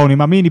won't stop phoning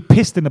him. I mean, he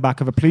pissed in the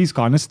back of a police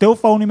car, and they still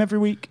phone him every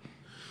week.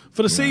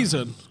 For the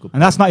season.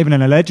 And that's not even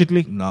an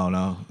allegedly. No.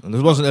 And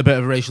there wasn't a bit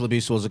of racial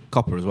abuse towards a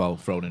copper as well,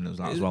 thrown in as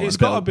that as well. It's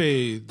got to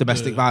be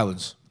domestic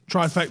violence.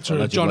 Trifecta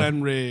Allegedly. of John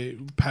Henry,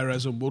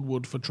 Perez and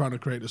Woodward for trying to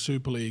create the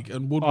Super League,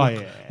 and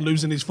Woodward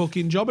losing his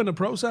fucking job in the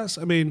process.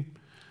 I mean,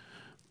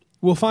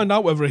 we'll find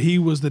out whether he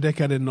was the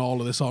dickhead in all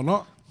of this or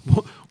not.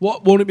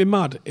 Won't it be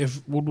mad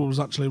if Woodward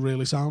was actually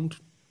really sound?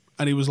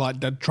 And he was like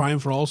dead trying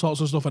for all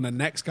sorts of stuff, and the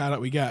next guy that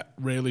we get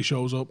really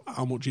shows up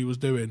how much he was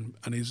doing,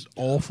 and he's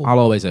awful. I'll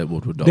always hate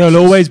Woodward. There'll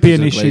always be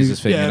an issue.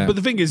 Yeah, but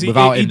the thing is,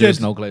 without he him, did,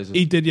 there's no Glazers.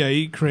 He did, yeah,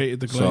 he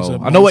created the Glazer.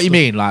 So, I know what you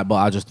mean, like, but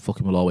I just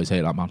fucking will always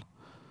hate that man.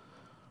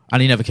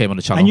 And he never came on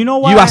the channel. And you know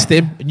why? You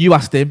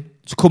asked him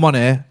to come on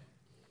here,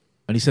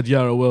 and he said,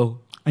 "Yeah, I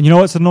will." And you know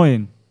what's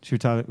annoying? Should we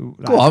tell it?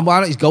 Like, Go on, why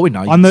not? He's going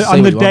now. On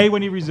the day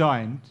when he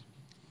resigned,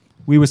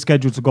 we were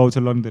scheduled to go to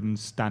London and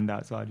stand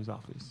outside his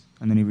office,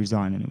 and then he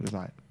resigned, and it was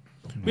like.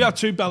 We had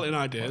two belting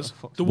ideas.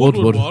 The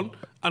Woodward one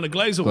and a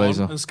Glazer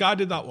one. And Sky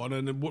did that one,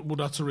 and then Woodward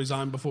had to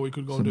resign before we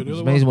could go and do the It's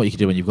other amazing one. what you can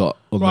do when you've got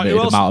unlimited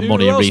amount of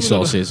money and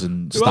resources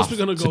and staff to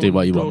do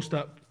what you want.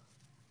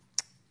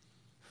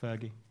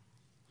 Fergie.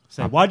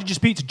 Say, why did you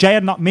speak to Jay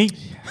and not me?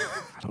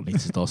 I don't need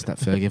to doorstep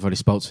Fergie. I've already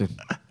spoke to him.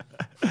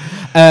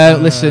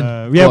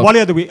 Listen. Yeah, Wally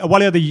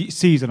of the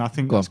season, I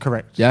think that's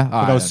correct.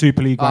 Yeah? For those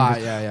Super League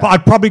ones. Yeah. But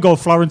I'd probably go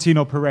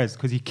Florentino Perez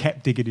because he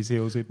kept digging his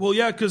heels in. Well,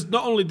 yeah, because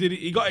not only did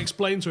he got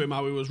explained to him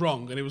how he was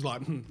wrong, and he was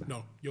like,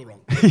 no, you're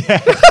wrong.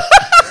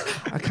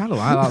 I kind of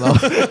like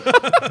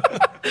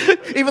that,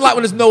 though. Even like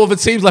when there's no other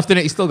teams left in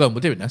it, he's still going, we're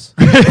doing this.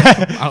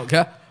 I don't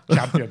care.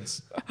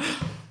 Champions.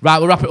 Right,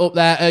 we'll wrap it up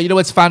there. You know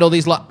where to find all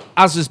these.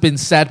 As has been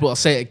said, but I'll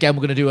say it again,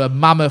 we're going to do a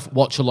mammoth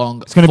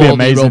watch-along for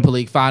the Europa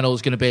League final.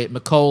 It's going to be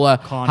McCullough,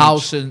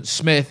 Howson,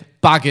 Smith,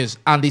 Baggers,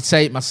 Andy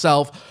Tate,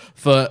 myself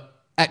for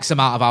X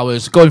amount of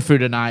hours, going through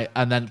the night,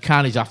 and then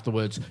carnage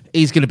afterwards.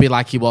 He's going to be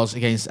like he was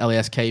against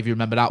LASK, if you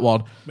remember that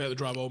one. Made the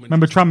drive home.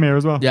 Remember Tranmere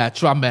as well? Yeah,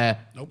 Tranmere.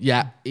 Nope.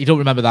 Yeah, you don't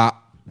remember that.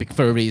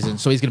 For a reason,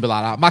 so he's going to be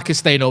like that. Mac is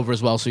staying over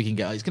as well, so he can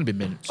get. He's going to be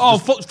minutes. Oh,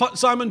 fuck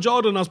Simon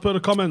Jordan, as per the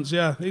comments.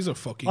 Yeah, he's a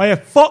fucking. Oh yeah,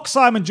 fuck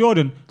Simon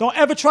Jordan. Don't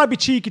ever try to be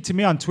cheeky to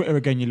me on Twitter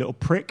again, you little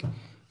prick.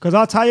 Because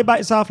I'll tell you about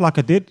yourself like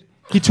I did.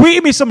 He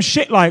tweeted me some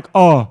shit like,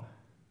 "Oh,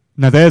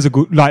 now there's a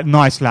good,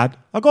 nice lad."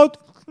 I go,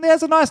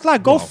 "There's a nice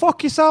lad. Go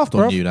fuck yourself,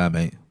 bro." Don't you there,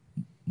 mate?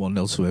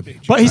 1-0 to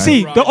him. But you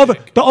see,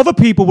 the other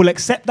people will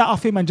accept that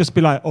off him and just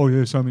be like, "Oh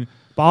yeah, Simon."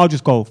 But I'll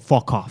just go,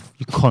 "Fuck off,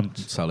 you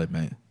cunt." Tell him,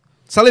 mate.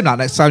 Tell him that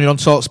next time you're on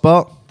Talk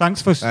Sport.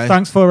 Thanks for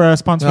sponsoring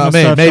us. I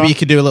mean? Maybe you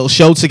can do a little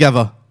show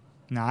together.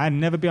 Nah, I'd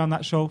never be on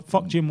that show.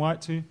 Fuck Jim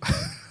White too.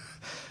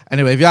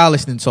 Anyway, if you are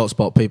listening to Talk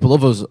Sport, people,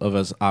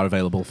 others are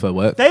available for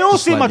work. They all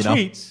see my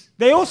tweets.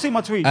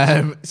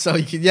 So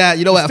you can,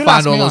 you know where to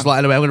find all those.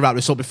 Anyway, I'm going to wrap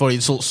this up before you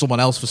insult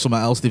someone else for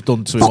something else they've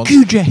done to him. Fuck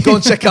you, Jay. Go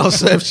and check out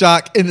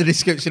Surfshark in the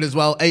description as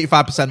well.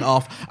 85%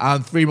 off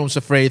and 3 months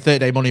for free.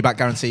 30-day money back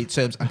guarantee.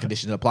 Terms and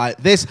conditions apply.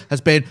 This has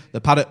been the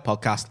Paddock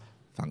Podcast.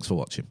 Thanks for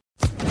watching.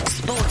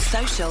 Sports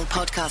Social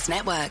Podcast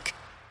Network.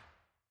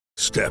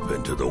 Step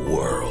into the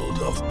world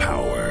of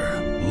power,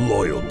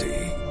 loyalty,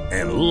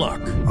 and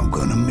luck. I'm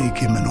gonna make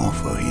him an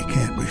offer he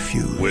can't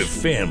refuse. With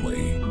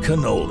family,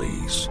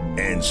 cannolis,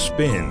 and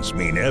spins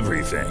mean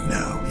everything.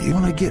 Now, you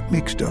wanna get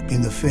mixed up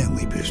in the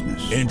family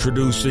business.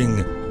 Introducing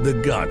The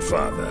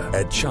Godfather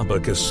at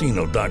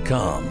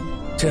ChumbaCasino.com.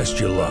 Test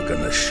your luck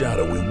in the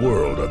shadowy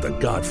world of The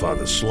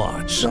Godfather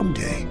slot.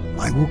 Someday,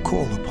 I will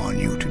call upon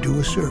you to do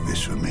a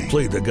service for me.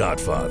 Play The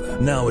Godfather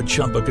now at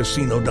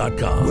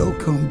ChumbaCasino.com.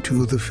 Welcome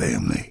to the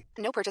family.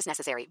 No purchase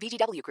necessary.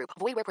 VGW Group.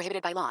 Void where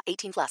prohibited by law.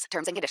 18+.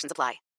 Terms and conditions apply.